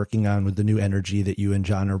guys are working on, with the new energy that you and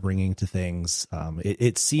John are bringing to things,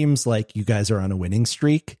 it seems like you guys are on a winning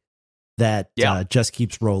streak that just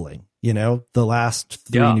keeps rolling. The last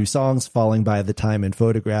three new songs, Falling, By the Time, and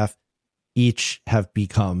Photograph, each have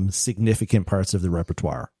become significant parts of the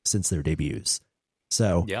repertoire since their debuts.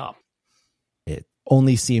 So it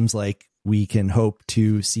only seems like we can hope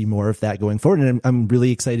to see more of that going forward. And I'm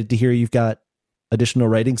really excited to hear you've got additional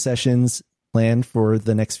writing sessions planned for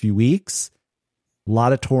the next few weeks. A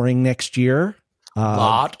lot of touring next year. A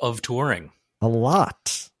lot of touring. A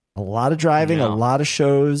lot of driving, a lot of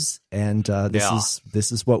shows. And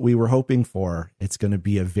this is what we were hoping for. It's going to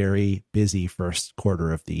be a very busy first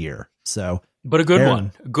quarter of the year. So, but a good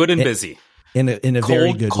one. Good and busy. In a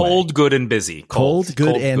very good cold, way. Good and busy. Cold,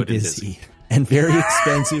 good and busy. And very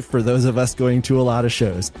expensive for those of us going to a lot of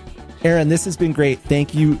shows. Aron, this has been great.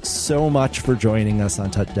 Thank you so much for joining us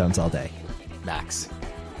on Touchdowns All Day. Max,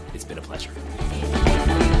 it's been a pleasure.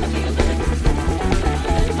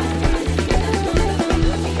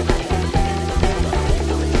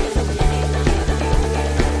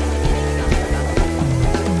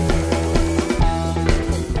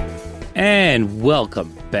 And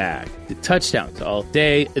welcome back to Touchdowns All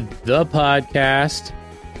Day, the podcast,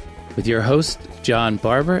 with your hosts, John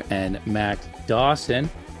Barber and Max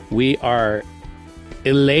Dawson. We are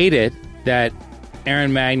elated that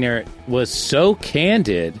Aron Magner was so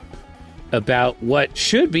candid about what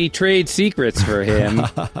should be trade secrets for him.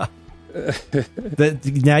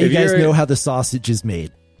 Now you guys know how the sausage is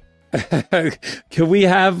made. Can we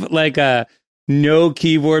have like a no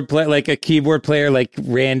keyboard play, like a keyboard player like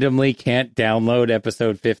randomly can't download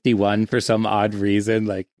episode 51 for some odd reason?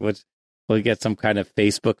 Like we'll get some kind of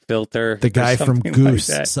Facebook filter. The guy from Goose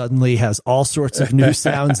like suddenly has all sorts of new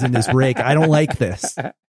sounds in his rig. I don't like this.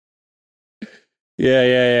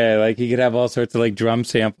 Yeah. Like he could have all sorts of like drum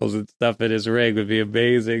samples and stuff in his rig. Would be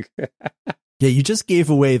amazing. Yeah, you just gave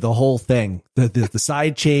away the whole thing. The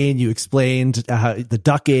side chain, you explained the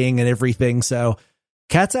ducking and everything. So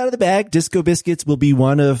cat's out of the bag. Disco Biscuits will be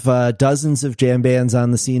one of dozens of jam bands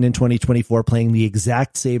on the scene in 2024 playing the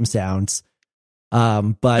exact same sounds.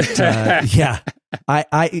 Yeah,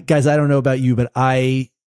 I guys, I don't know about you, but I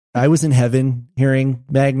was in heaven hearing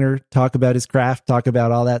Magner talk about his craft, talk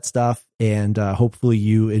about all that stuff. And hopefully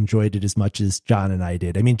you enjoyed it as much as John and I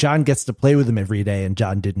did. I mean, John gets to play with him every day, and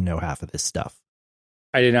John didn't know half of this stuff.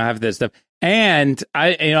 I didn't know half of this stuff. And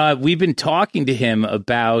we've been talking to him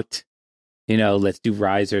about, let's do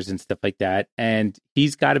risers and stuff like that. And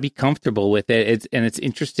he's got to be comfortable with it. It's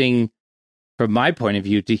interesting from my point of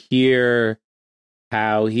view to hear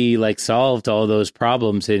how he like solved all those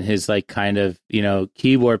problems in his like kind of,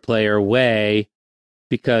 keyboard player way,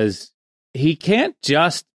 because he can't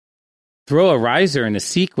just throw a riser in a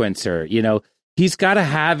sequencer. He's got to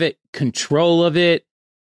have control of it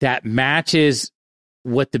that matches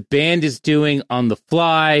what the band is doing on the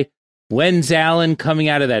fly. When's Alan coming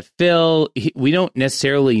out of that fill? We don't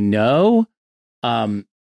necessarily know. And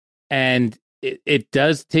it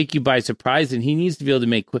does take you by surprise, and he needs to be able to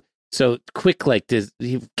make quick like this,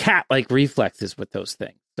 cat-like reflexes with those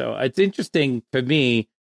things. So it's interesting for me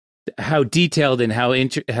how detailed and how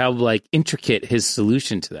intricate his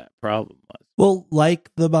solution to that problem was. Well,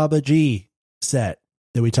 like the Baba G set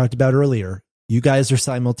that we talked about earlier, you guys are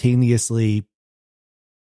simultaneously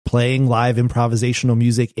playing live improvisational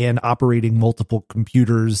music and operating multiple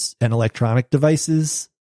computers and electronic devices.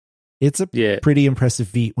 It's a pretty impressive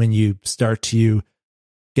feat when you start to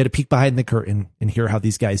get a peek behind the curtain and hear how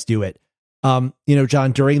these guys do it. John,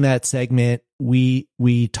 during that segment, we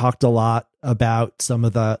talked a lot about some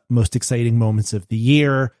of the most exciting moments of the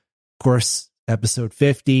year. Of course, episode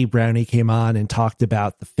 50, Brownie came on and talked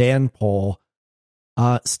about the fan poll.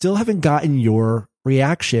 Still haven't gotten your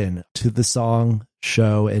reaction to the song,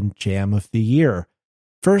 show, and jam of the year.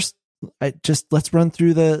 First, let's run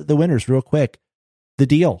through the winners real quick. The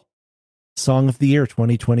Deal, Song of the Year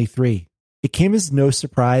 2023. It came as no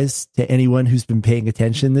surprise to anyone who's been paying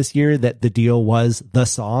attention this year that The Deal was the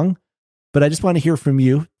song. But I just want to hear from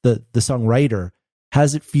you, the songwriter. How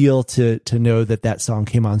does it feel to know that song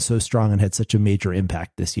came on so strong and had such a major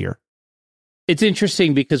impact this year? It's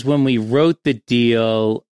interesting because when we wrote The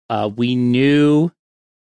Deal, we knew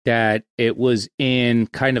that it was in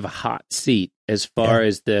kind of a hot seat as far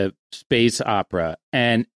as the space opera.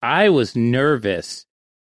 And I was nervous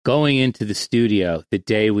going into the studio the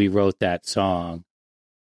day we wrote that song.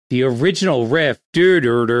 The original riff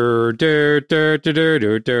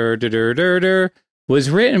was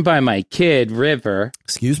written by my kid, River.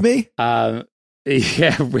 Excuse me?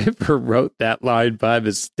 River wrote that line by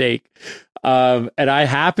mistake. And I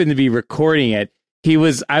happened to be recording it. He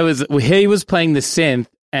was playing the synth,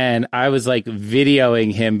 and I was like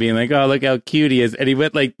videoing him being like, oh, look how cute he is. And he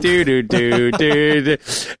went like, do.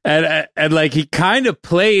 And like, he kind of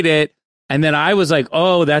played it. And then I was like,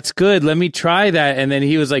 oh, that's good. Let me try that. And then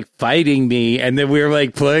he was like fighting me. And then we were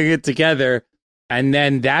like playing it together. And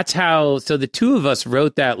then so the two of us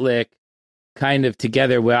wrote that lick kind of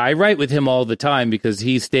together, where I write with him all the time because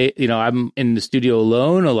I'm in the studio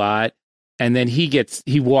alone a lot. And then he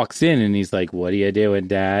walks in and he's like, what are you doing,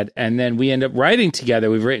 Dad? And then we end up writing together.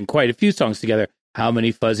 We've written quite a few songs together. How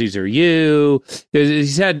Many Fuzzies Are You?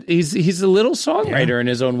 He's a little songwriter in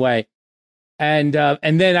his own way. And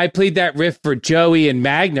then I played that riff for Joey and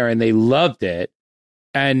Magner, and they loved it.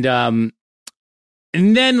 And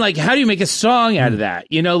then like, how do you make a song out of that?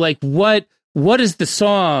 Like what is the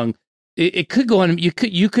song? It could go on. You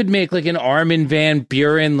could make like an Armin van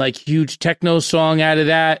Buuren, like huge techno song out of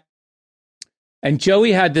that. And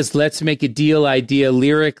Joey had this Let's Make a Deal idea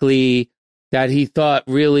lyrically that he thought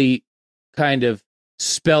really kind of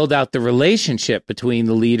spelled out the relationship between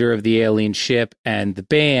the leader of the alien ship and the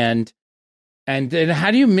band. And then how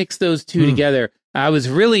do you mix those two together? I was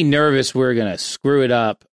really nervous we were going to screw it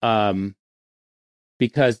up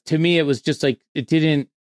because to me it was just like it didn't.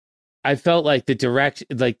 I felt like the direction,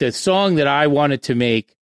 like the song that I wanted to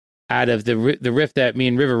make out of the riff that me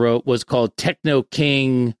and River wrote was called Techno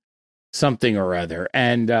King something or other,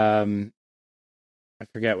 and I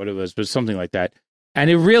forget what it was, but something like that. And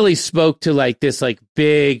it really spoke to like this like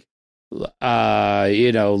big, like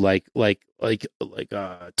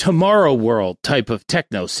Tomorrow World type of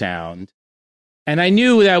techno sound. And I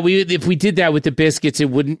knew that if we did that with the Biscuits, it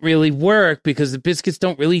wouldn't really work because the Biscuits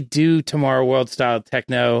don't really do Tomorrow World style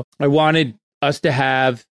techno. I wanted us to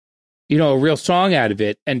have, a real song out of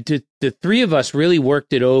it. And the three of us really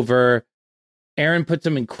worked it over. Aron put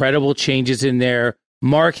some incredible changes in there.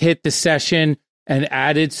 Mark hit the session and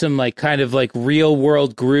added some like kind of like real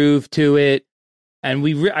world groove to it. And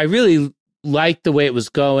I really liked the way it was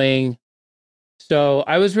going. So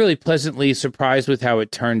I was really pleasantly surprised with how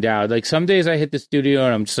it turned out. Like some days I hit the studio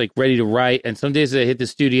and I'm just like ready to write. And some days I hit the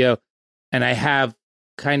studio and I have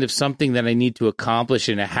kind of something that I need to accomplish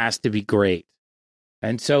and it has to be great.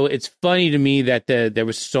 And so it's funny to me that there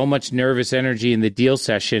was so much nervous energy in the deal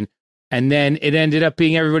session. And then it ended up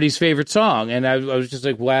being everybody's favorite song. And I was just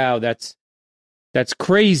like, wow, that's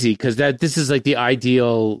crazy. Because this is like the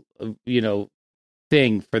ideal,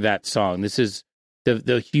 thing for that song. This is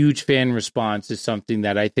the huge fan response is something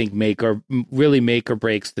that I think really make or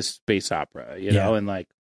breaks the space opera, and like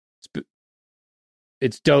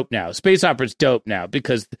it's dope now. Space opera's dope now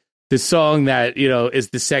because the song that,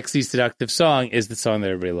 is the sexy, seductive song is the song that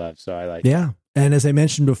everybody loves. So I like it. And as I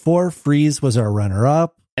mentioned before, Freeze was our runner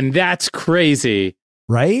up. And that's crazy.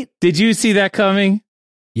 Right? Did you see that coming?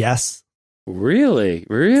 Yes. Really?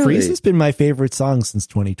 Freeze has been my favorite song since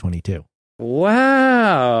 2022.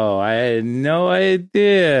 Wow. I had no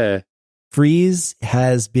idea. Freeze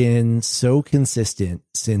has been so consistent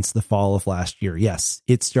since the fall of last year. Yes,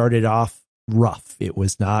 it started off rough. It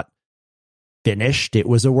was not finished. It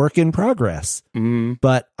was a work in progress.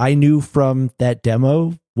 But I knew from that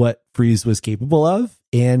demo what Freeze was capable of,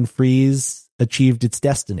 and Freeze achieved its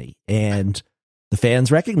destiny, and the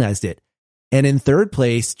fans recognized it. And in third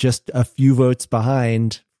place, just a few votes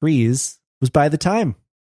behind Freeze, was By the Time.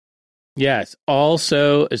 Yes.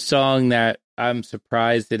 Also a song that I'm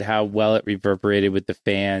surprised at how well it reverberated with the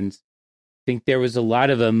fans. I think there was a lot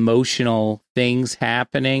of emotional things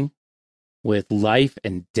happening with life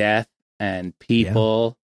and death and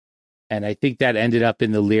people. Yeah. And I think that ended up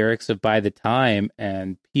in the lyrics of By the Time,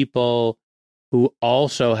 and people who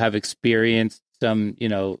also have experienced some,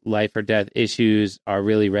 life or death issues are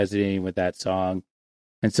really resonating with that song.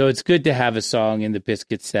 And so it's good to have a song in the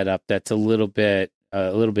Biscuit setup that's a little bit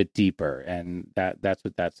deeper. And that's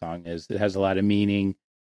what that song is. It has a lot of meaning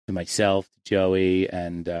to myself, to Joey,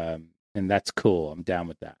 and that's cool. I'm down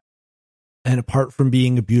with that. And apart from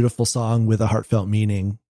being a beautiful song with a heartfelt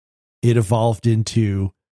meaning, it evolved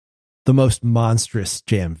into the most monstrous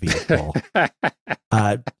jam vehicle.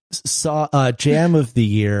 Jam of the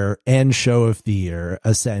year and show of the year,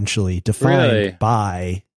 essentially defined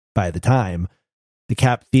by the Time. The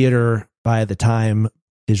Cap Theater By the Time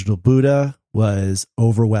Digital Buddha was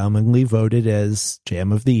overwhelmingly voted as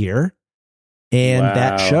Jam of the Year. And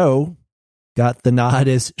that show got the nod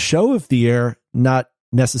as show of the year, not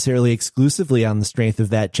necessarily exclusively on the strength of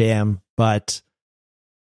that jam, but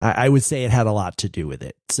I would say it had a lot to do with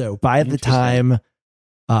it. So By the Time,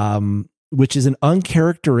 which is an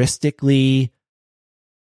uncharacteristically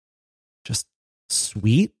just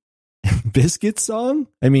sweet Biscuit song.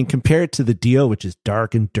 I mean, compare it to The Deal, which is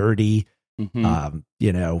dark and dirty,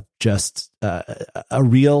 just a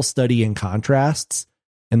real study in contrasts.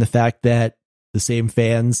 And the fact that the same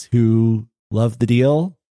fans who love The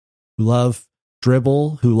Deal, who love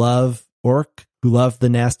Dribble, who love Orc, who love the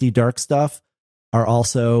nasty dark stuff, are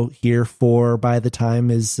also here for By the Time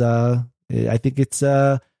is, I think it's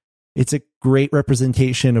a great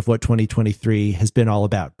representation of what 2023 has been all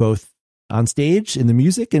about, both on stage, in the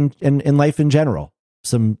music, and in life in general.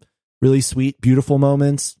 Some really sweet, beautiful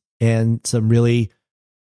moments and some really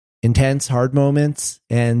intense, hard moments.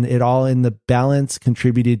 And it all in the balance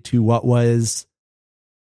contributed to what was,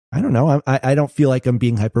 I don't know, I don't feel like I'm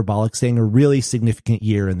being hyperbolic saying a really significant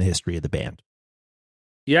year in the history of the band.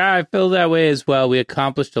 Yeah, I feel that way as well. We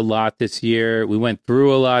accomplished a lot this year. We went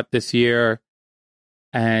through a lot this year.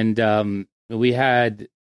 And we had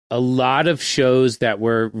a lot of shows that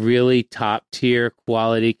were really top tier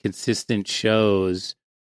quality, consistent shows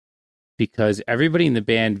because everybody in the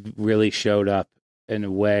band really showed up in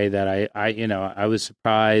a way that I was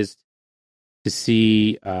surprised to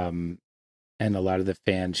see. And a lot of the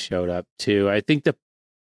fans showed up too. I think the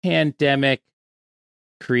pandemic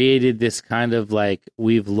created this kind of like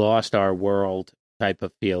we've lost our world type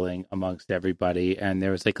of feeling amongst everybody. And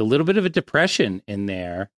there was like a little bit of a depression in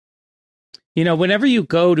there. You know, whenever you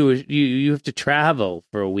go to you have to travel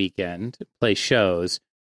for a weekend, play shows,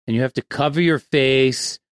 and you have to cover your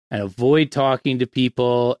face and avoid talking to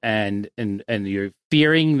people, and you're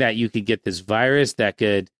fearing that you could get this virus that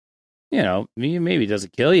could, you know, maybe it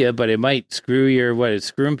doesn't kill you, but it might it's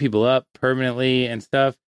screwing people up permanently and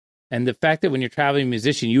stuff. And the fact that when you're traveling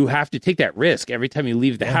musician, you have to take that risk every time you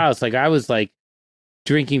leave the house. Like I was like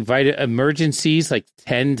drinking emergencies like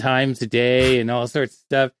 10 times a day and all sorts of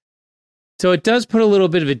stuff. So it does put a little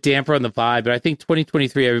bit of a damper on the vibe, but I think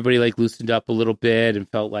 2023, everybody like loosened up a little bit and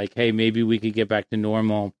felt like, hey, maybe we could get back to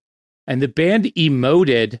normal. And the band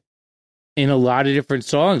emoted in a lot of different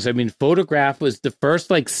songs. I mean, Photograph was the first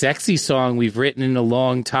like sexy song we've written in a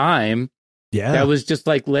long time. Yeah. That was just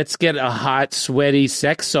like, let's get a hot, sweaty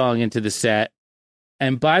sex song into the set.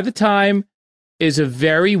 And By the Time is a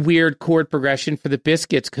very weird chord progression for the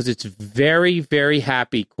Biscuits because it's very, very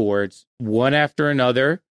happy chords, one after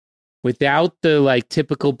another, without the like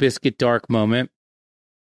typical Biscuit dark moment.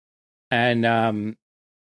 And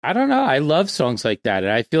I don't know. I love songs like that.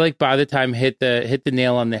 And I feel like By the Time hit the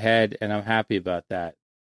nail on the head, and I'm happy about that.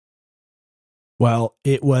 Well,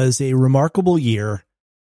 it was a remarkable year.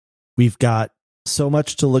 We've got so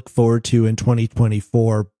much to look forward to in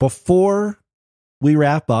 2024. Before we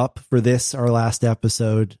wrap up for this, our last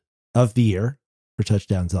episode of the year for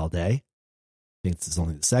Touchdowns All Day, I think this is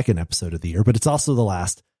only the second episode of the year, but it's also the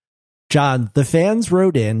last. John, the fans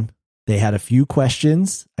wrote in. They had a few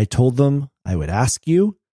questions. I told them I would ask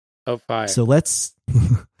you. Oh, fire. So let's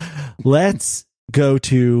go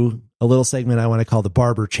to a little segment I want to call the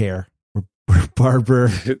Barber Chair, where Barber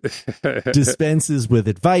dispenses with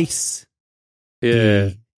advice. Yeah.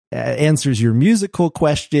 He answers your musical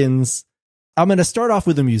questions. I'm going to start off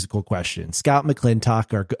with a musical question. Scott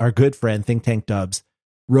McClintock, our good friend, Think Tank Dubs,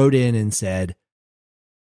 wrote in and said,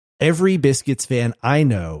 every Biscuits fan I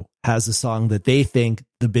know has a song that they think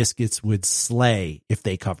the Biscuits would slay if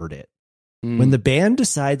they covered it. When the band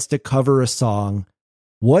decides to cover a song,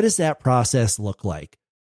 what does that process look like?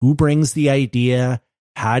 Who brings the idea?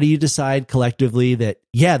 How do you decide collectively that,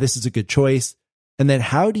 yeah, this is a good choice? And then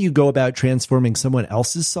how do you go about transforming someone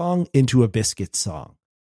else's song into a Biscuits song?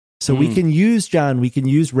 So we can use, John, we can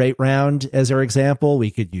use Right Round as our example. We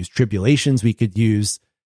could use Tribulations. We could use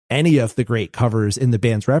any of the great covers in the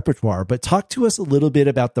band's repertoire. But talk to us a little bit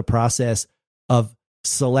about the process of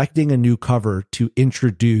selecting a new cover to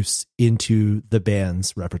introduce into the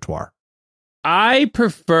band's repertoire. I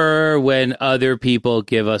prefer when other people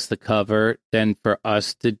give us the cover than for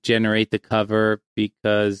us to generate the cover,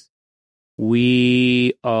 because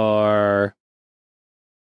we are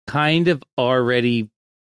kind of already,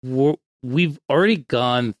 we've already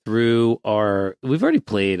gone through we've already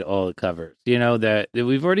played all the covers, you know, that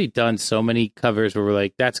we've already done so many covers where we're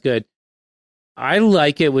like, that's good. I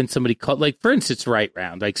like it when somebody called, like, for instance, Right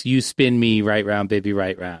Round, like You Spin Me, Right Round, Baby,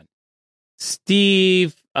 Right Round.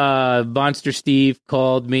 Steve, Monster Steve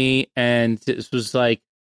called me and this was like,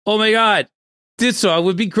 oh my God, this song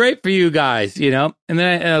would be great for you guys, you know? And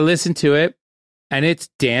then I listened to it and it's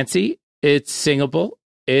dancey, it's singable,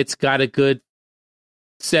 it's got a good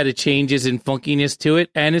set of changes and funkiness to it,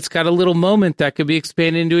 and it's got a little moment that could be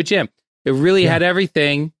expanded into a jam. It really had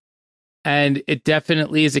everything. And it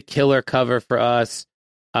definitely is a killer cover for us.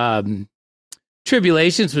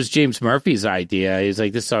 Tribulations was James Murphy's idea. He's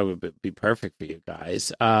like, this song would be perfect for you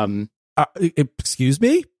guys. Excuse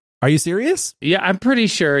me? Are you serious? Yeah, I'm pretty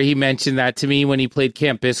sure he mentioned that to me when he played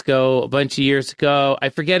Camp Bisco a bunch of years ago. I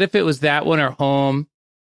forget if it was that one or Home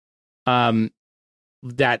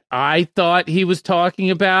that I thought he was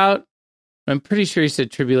talking about. I'm pretty sure he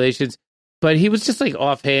said Tribulations, but he was just like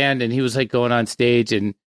offhand, and he was like going on stage,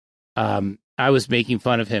 and I was making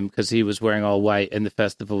fun of him because he was wearing all white and the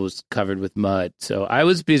festival was covered with mud. So I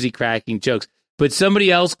was busy cracking jokes, but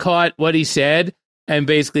somebody else caught what he said and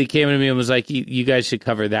basically came to me and was like, you guys should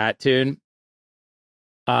cover that tune.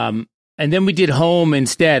 And then we did Home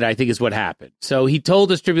instead, I think is what happened. So he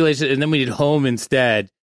told us Tribulation, and then we did Home instead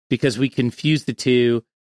because we confused the two.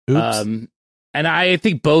 Oops. And I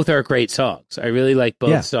think both are great songs. I really like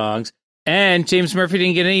both songs. And James Murphy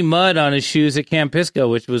didn't get any mud on his shoes at Camp Bisco,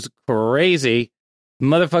 which was crazy.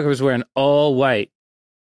 Motherfucker was wearing all white.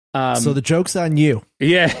 So the joke's on you.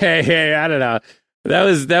 Yeah, I don't know.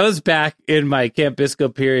 That was back in my Camp Bisco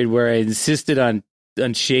period where I insisted on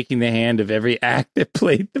shaking the hand of every act that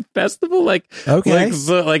played the festival, like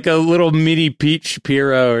a little mini Pete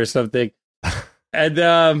Shapiro or something.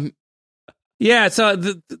 And Yeah, so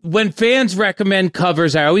when fans recommend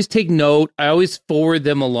covers, I always take note. I always forward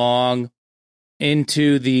them along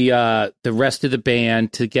into the rest of the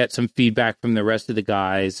band to get some feedback from the rest of the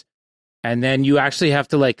guys. And then you actually have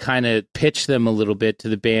to like kind of pitch them a little bit to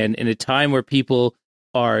the band in a time where people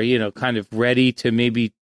are, kind of ready to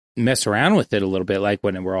maybe mess around with it a little bit, like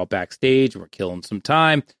when we're all backstage, we're killing some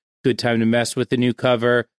time, good time to mess with the new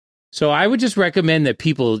cover. So I would just recommend that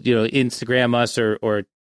people, Instagram us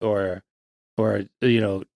or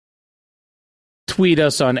tweet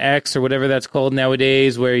us on X or whatever that's called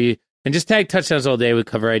nowadays, and just tag Touchdowns All Day with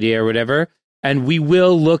cover idea or whatever. And we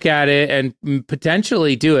will look at it and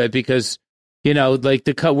potentially do it because,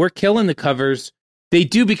 we're killing the covers. They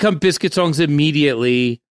do become Biscuit songs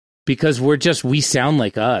immediately because we sound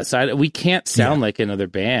like us. We can't sound like another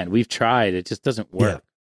band. We've tried. It just doesn't work. Yeah.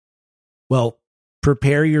 Well,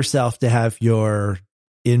 prepare yourself to have your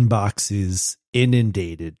inboxes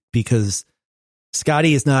inundated because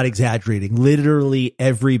Scotty is not exaggerating. Literally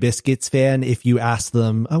every Biscuits fan, if you ask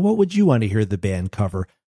them, what would you want to hear the band cover?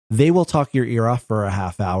 They will talk your ear off for a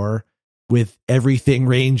half hour with everything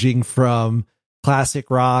ranging from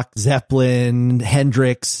classic rock, Zeppelin,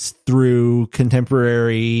 Hendrix, through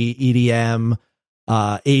contemporary EDM,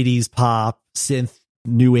 80s pop, synth,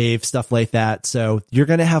 new wave, stuff like that. So you're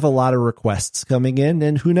going to have a lot of requests coming in,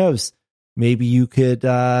 and who knows, maybe you could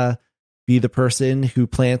be the person who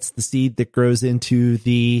plants the seed that grows into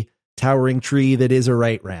the towering tree that is a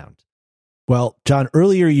right round. Well, John,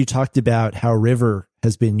 earlier you talked about how River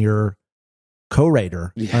has been your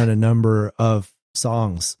co-writer on a number of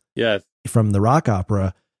songs from the rock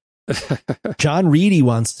opera. John Reedy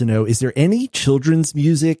wants to know, is there any children's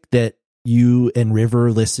music that you and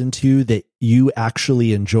River listen to that you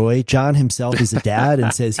actually enjoy? John himself is a dad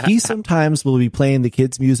and says he sometimes will be playing the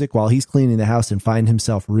kids' music while he's cleaning the house and find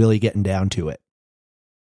himself really getting down to it.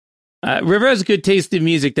 River has good taste in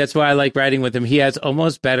music. That's why I like writing with him. He has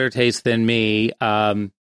almost better taste than me.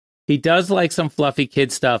 He does like some fluffy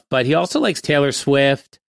kid stuff, but he also likes Taylor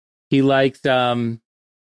Swift. He likes a lot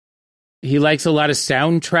of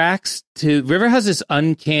soundtracks. River has this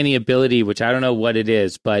uncanny ability, which I don't know what it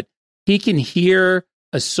is, but he can hear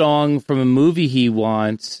a song from a movie he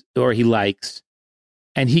wants or he likes,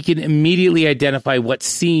 and he can immediately identify what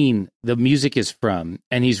scene the music is from.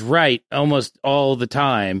 And he's right almost all the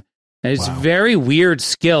time. And it's a very weird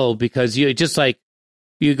skill because you just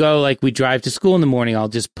you go, we drive to school in the morning, I'll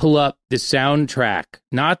just pull up the soundtrack,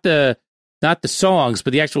 not the songs,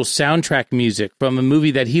 but the actual soundtrack music from a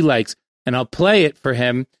movie that he likes. And I'll play it for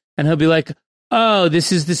him and he'll be like, oh,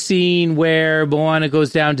 this is the scene where Moana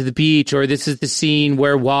goes down to the beach, or this is the scene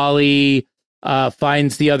where Wally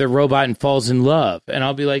finds the other robot and falls in love. And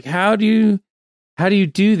I'll be like, how do you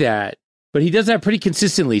do that? But he does that pretty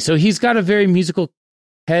consistently. So he's got a very musical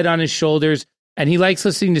head on his shoulders, and he likes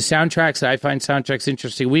listening to soundtracks. I find soundtracks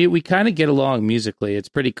interesting. We kind of get along musically. It's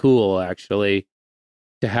pretty cool, actually,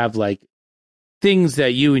 to have things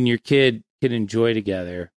that you and your kid can enjoy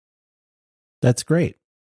together. That's great.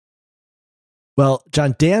 Well,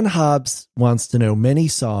 John, Dan Hobbs wants to know, many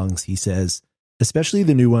songs, he says, especially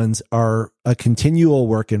the new ones, are a continual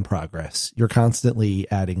work in progress. You're constantly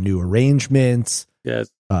adding new arrangements. Yes.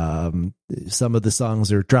 Some of the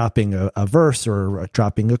songs are dropping a verse or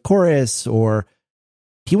dropping a chorus, or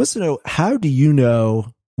he wants to know, how do you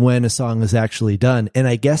know when a song is actually done? And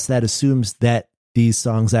I guess that assumes that these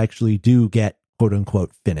songs actually do get quote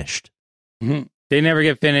unquote finished. Mm-hmm. They never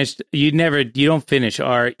get finished. You don't finish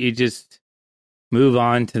art. You just move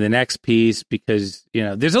on to the next piece because,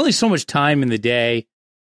 there's only so much time in the day.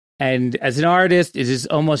 And as an artist, it is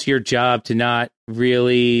almost your job to not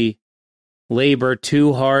really labor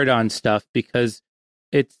too hard on stuff because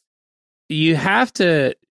you have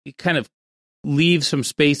to kind of leave some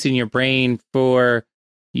space in your brain for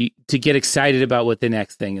you to get excited about what the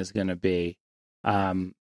next thing is going to be.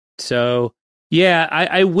 So yeah,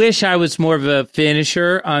 I wish I was more of a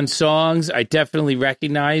finisher on songs. I definitely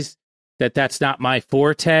recognize that that's not my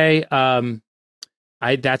forte.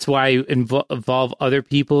 That's why I involve other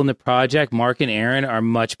people in the project. Mark and Aron are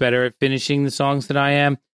much better at finishing the songs than I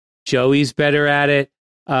am. Joey's better at it.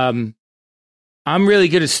 I'm really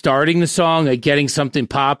good at starting the song, at getting something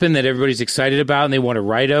popping that everybody's excited about and they want to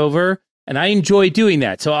write over. And I enjoy doing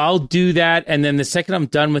that. So I'll do that. And then the second I'm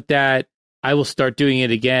done with that, I will start doing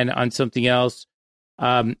it again on something else.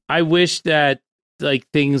 I wish that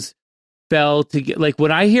things fell to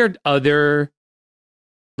when I hear I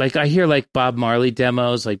hear Bob Marley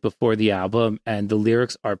demos before the album, and the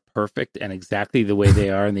lyrics are perfect and exactly the way they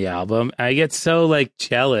are in the album. I get so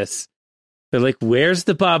jealous. They're where's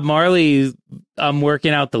the Bob Marley I'm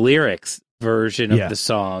working out the lyrics version of the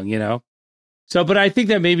song, So, but I think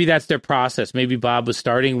that maybe that's their process. Maybe Bob was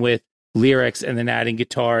starting with lyrics and then adding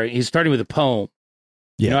guitar. He's starting with a poem.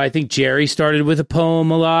 Yeah. You know, I think Jerry started with a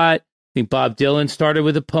poem a lot. I think Bob Dylan started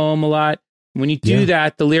with a poem a lot. When you do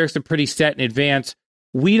that, the lyrics are pretty set in advance.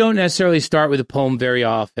 We don't necessarily start with a poem very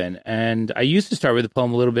often. And I used to start with a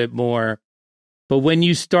poem a little bit more. But when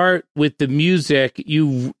you start with the music,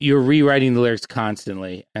 you're rewriting the lyrics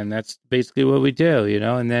constantly. And that's basically what we do, you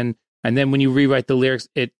know? And then when you rewrite the lyrics,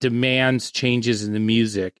 it demands changes in the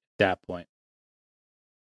music at that point.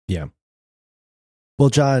 Yeah. Well,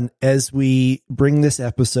 John, as we bring this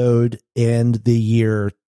episode and the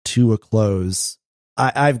year to a close,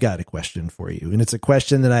 I've got a question for you. And it's a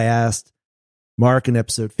question that I asked Mark in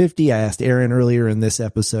episode 50. I asked Aron earlier in this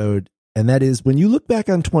episode. And that is, when you look back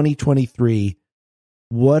on 2023,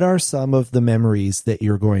 what are some of the memories that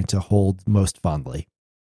you're going to hold most fondly?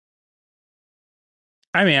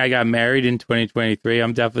 I mean, I got married in 2023.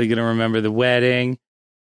 I'm definitely going to remember the wedding.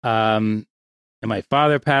 And my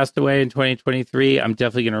father passed away in 2023. I'm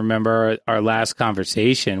definitely going to remember our last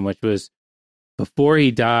conversation, which was before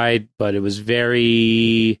he died, but it was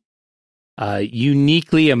very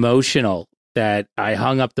uniquely emotional that I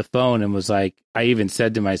hung up the phone and was like, I even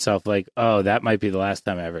said to myself, like, oh, that might be the last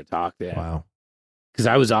time I ever talked to him. Wow. Because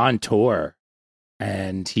I was on tour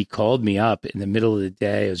and he called me up in the middle of the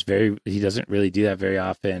day. He doesn't really do that very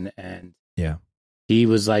often. And he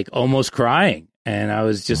was like almost crying. And I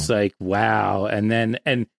was just like, wow. And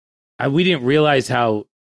we didn't realize how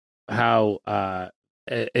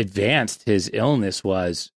advanced his illness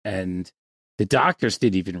was. And the doctors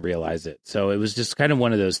didn't even realize it. So it was just kind of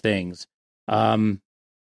one of those things. So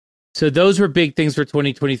those were big things for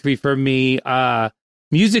 2023 for me.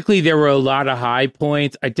 Musically, there were a lot of high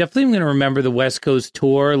points. I definitely am going to remember the West Coast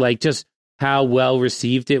tour, like just how well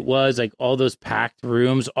received it was, like all those packed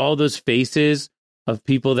rooms, all those faces of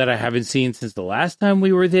people that I haven't seen since the last time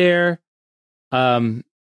we were there. You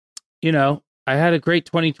know, I had a great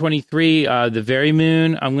 2023. The Very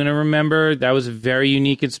Moon, I'm going to remember. That was a very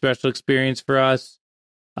unique and special experience for us.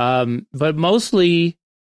 But mostly,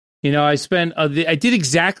 you know, I did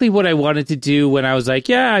exactly what I wanted to do when I was like,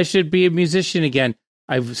 yeah, I should be a musician again.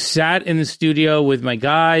 I sat in the studio with my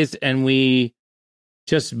guys and we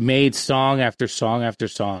just made song after song after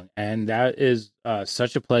song. And that is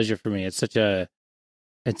such a pleasure for me. It's a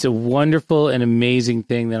wonderful and amazing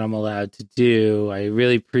thing that I'm allowed to do. I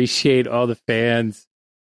really appreciate all the fans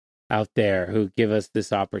out there who give us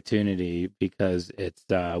this opportunity because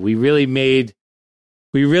we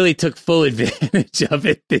really took full advantage of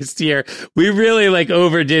it this year. We really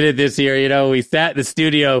overdid it this year. You know, we sat in the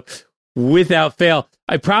studio without fail.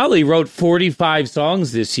 I probably wrote 45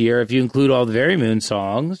 songs this year, if you include all the Very Moon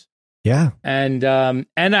songs. Yeah. And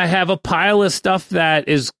I have a pile of stuff that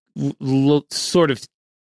is sort of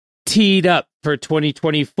teed up for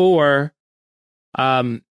 2024. So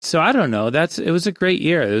I don't know. It was a great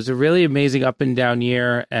year. It was a really amazing up and down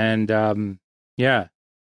year. And yeah.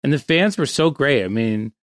 And the fans were so great. I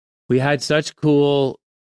mean, we had such cool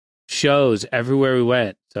shows everywhere we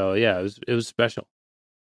went. So yeah, it was special.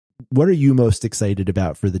 What are you most excited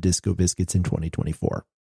about for the Disco Biscuits in 2024?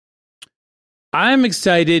 I'm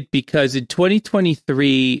excited because in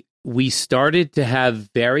 2023, we started to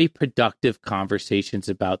have very productive conversations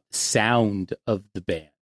about the sound of the band.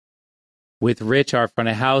 With Rich, our front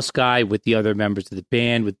of house guy, with the other members of the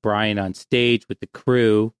band, with Brian on stage, with the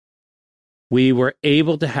crew, we were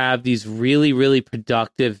able to have these really, really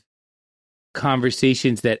productive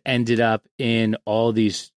conversations that ended up in all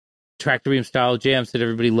these Tractor Beam style jams that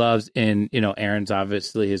everybody loves. And, you know, Aron's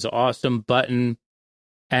obviously his awesome button.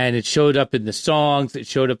 And it showed up in the songs. It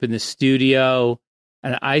showed up in the studio.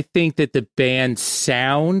 And I think that the band's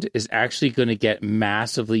sound is actually going to get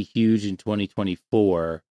massively huge in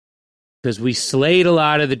 2024 because we slayed a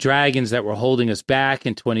lot of the dragons that were holding us back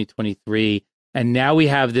in 2023. And now we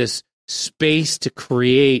have this space to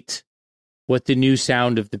create what the new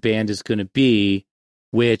sound of the band is going to be,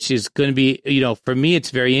 which is going to be, you know, for me,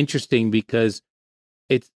 it's very interesting because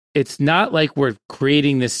it's not like we're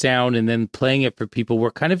creating this sound and then playing it for people.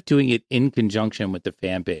 We're kind of doing it in conjunction with the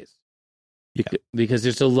fan base. Because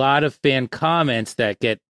there's a lot of fan comments that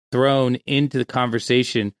get thrown into the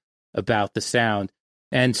conversation about the sound.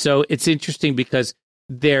 And so it's interesting because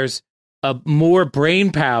there's a more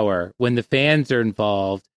brain power when the fans are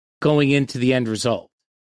involved going into the end result.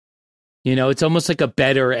 You know, it's almost like a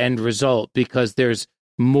better end result because there's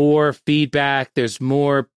more feedback, there's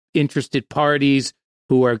more interested parties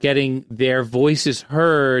who are getting their voices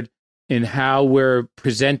heard in how we're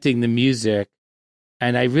presenting the music.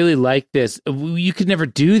 And I really like this. You could never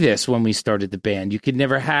do this when we started the band. You could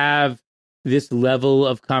never have this level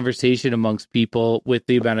of conversation amongst people with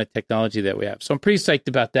the amount of technology that we have. So I'm pretty psyched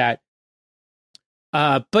about that.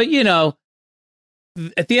 But you know,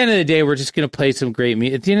 at the end of the day, we're just going to play some great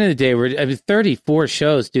music. At the end of the day, 34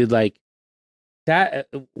 shows, dude. Like that,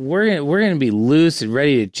 we're going to be loose and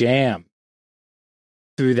ready to jam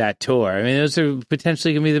through that tour. I mean, those are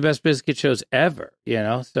potentially going to be the best Biscuit shows ever. You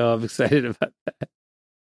know, so I'm excited about that.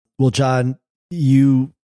 Well, John,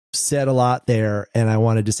 you said a lot there, and I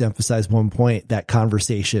want to just emphasize one point: that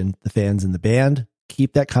conversation, the fans and the band,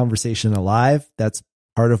 keep that conversation alive. That's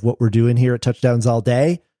part of what we're doing here at Touchdowns All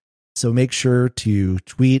Day. So make sure to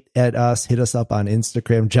tweet at us, hit us up on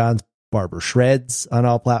Instagram. John's Barber Shreds on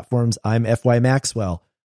all platforms. I'm FY Maxwell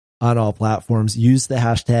on all platforms. Use the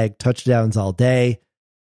hashtag Touchdowns All Day.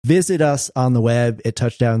 Visit us on the web at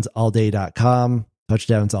touchdownsallday.com.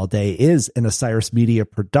 Touchdowns All Day is an Osiris Media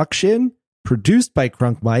production, produced by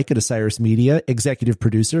Crunk Mike at Osiris Media. Executive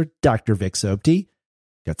producer, Dr. Vic Sobti.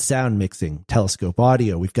 Got sound mixing, Telescope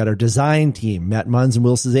Audio. We've got our design team, Matt Munz and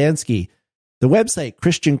Will Szanski. The website,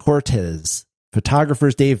 Christian Cortez.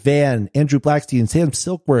 Photographers, Dave Van, Andrew Blackstein, Sam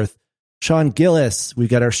Silkworth, Sean Gillis. We've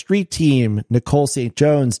got our street team, Nicole St.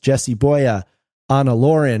 Jones, Jesse Boya, Anna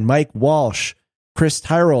Lauren, Mike Walsh, Chris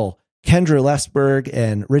Tyrell, Kendra Lesberg,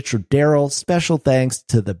 and Richard Darrell. Special thanks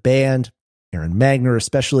to the band, Aaron Magner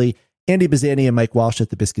especially, Andy Bazzani and Mike Walsh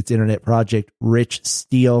at the Biscuits Internet Project, Rich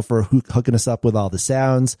Steele for hooking us up with all the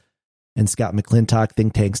sounds, and Scott McClintock,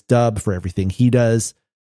 Think Tank's Dub, for everything he does.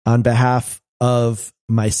 On behalf of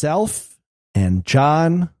myself and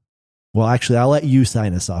John, well, actually, I'll let you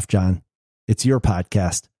sign us off, John. It's your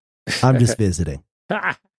podcast. I'm just visiting.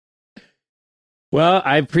 Well,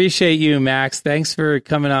 I appreciate you, Max. Thanks for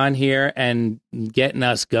coming on here and getting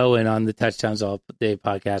us going on the Touchdowns All Day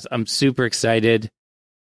podcast. I'm super excited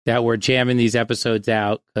that we're jamming these episodes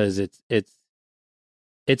out, because it's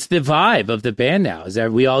the vibe of the band now, is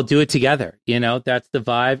that we all do it together. You know, that's the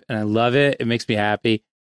vibe, and I love it. It makes me happy,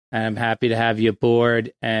 and I'm happy to have you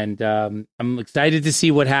aboard. And I'm excited to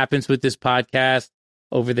see what happens with this podcast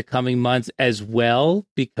over the coming months as well,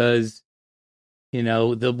 because, you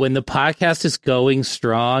know, when the podcast is going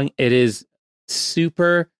strong, it is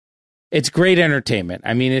it's great entertainment.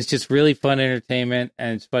 I mean, it's just really fun entertainment,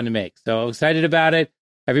 and it's fun to make. So I'm excited about it.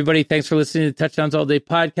 Everybody, thanks for listening to the Touchdowns All Day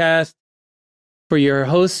podcast. For your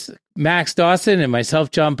hosts, Max Dawson, and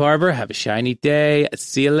myself, John Barber, have a shiny day.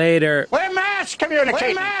 See you later. We're mass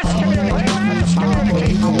communication.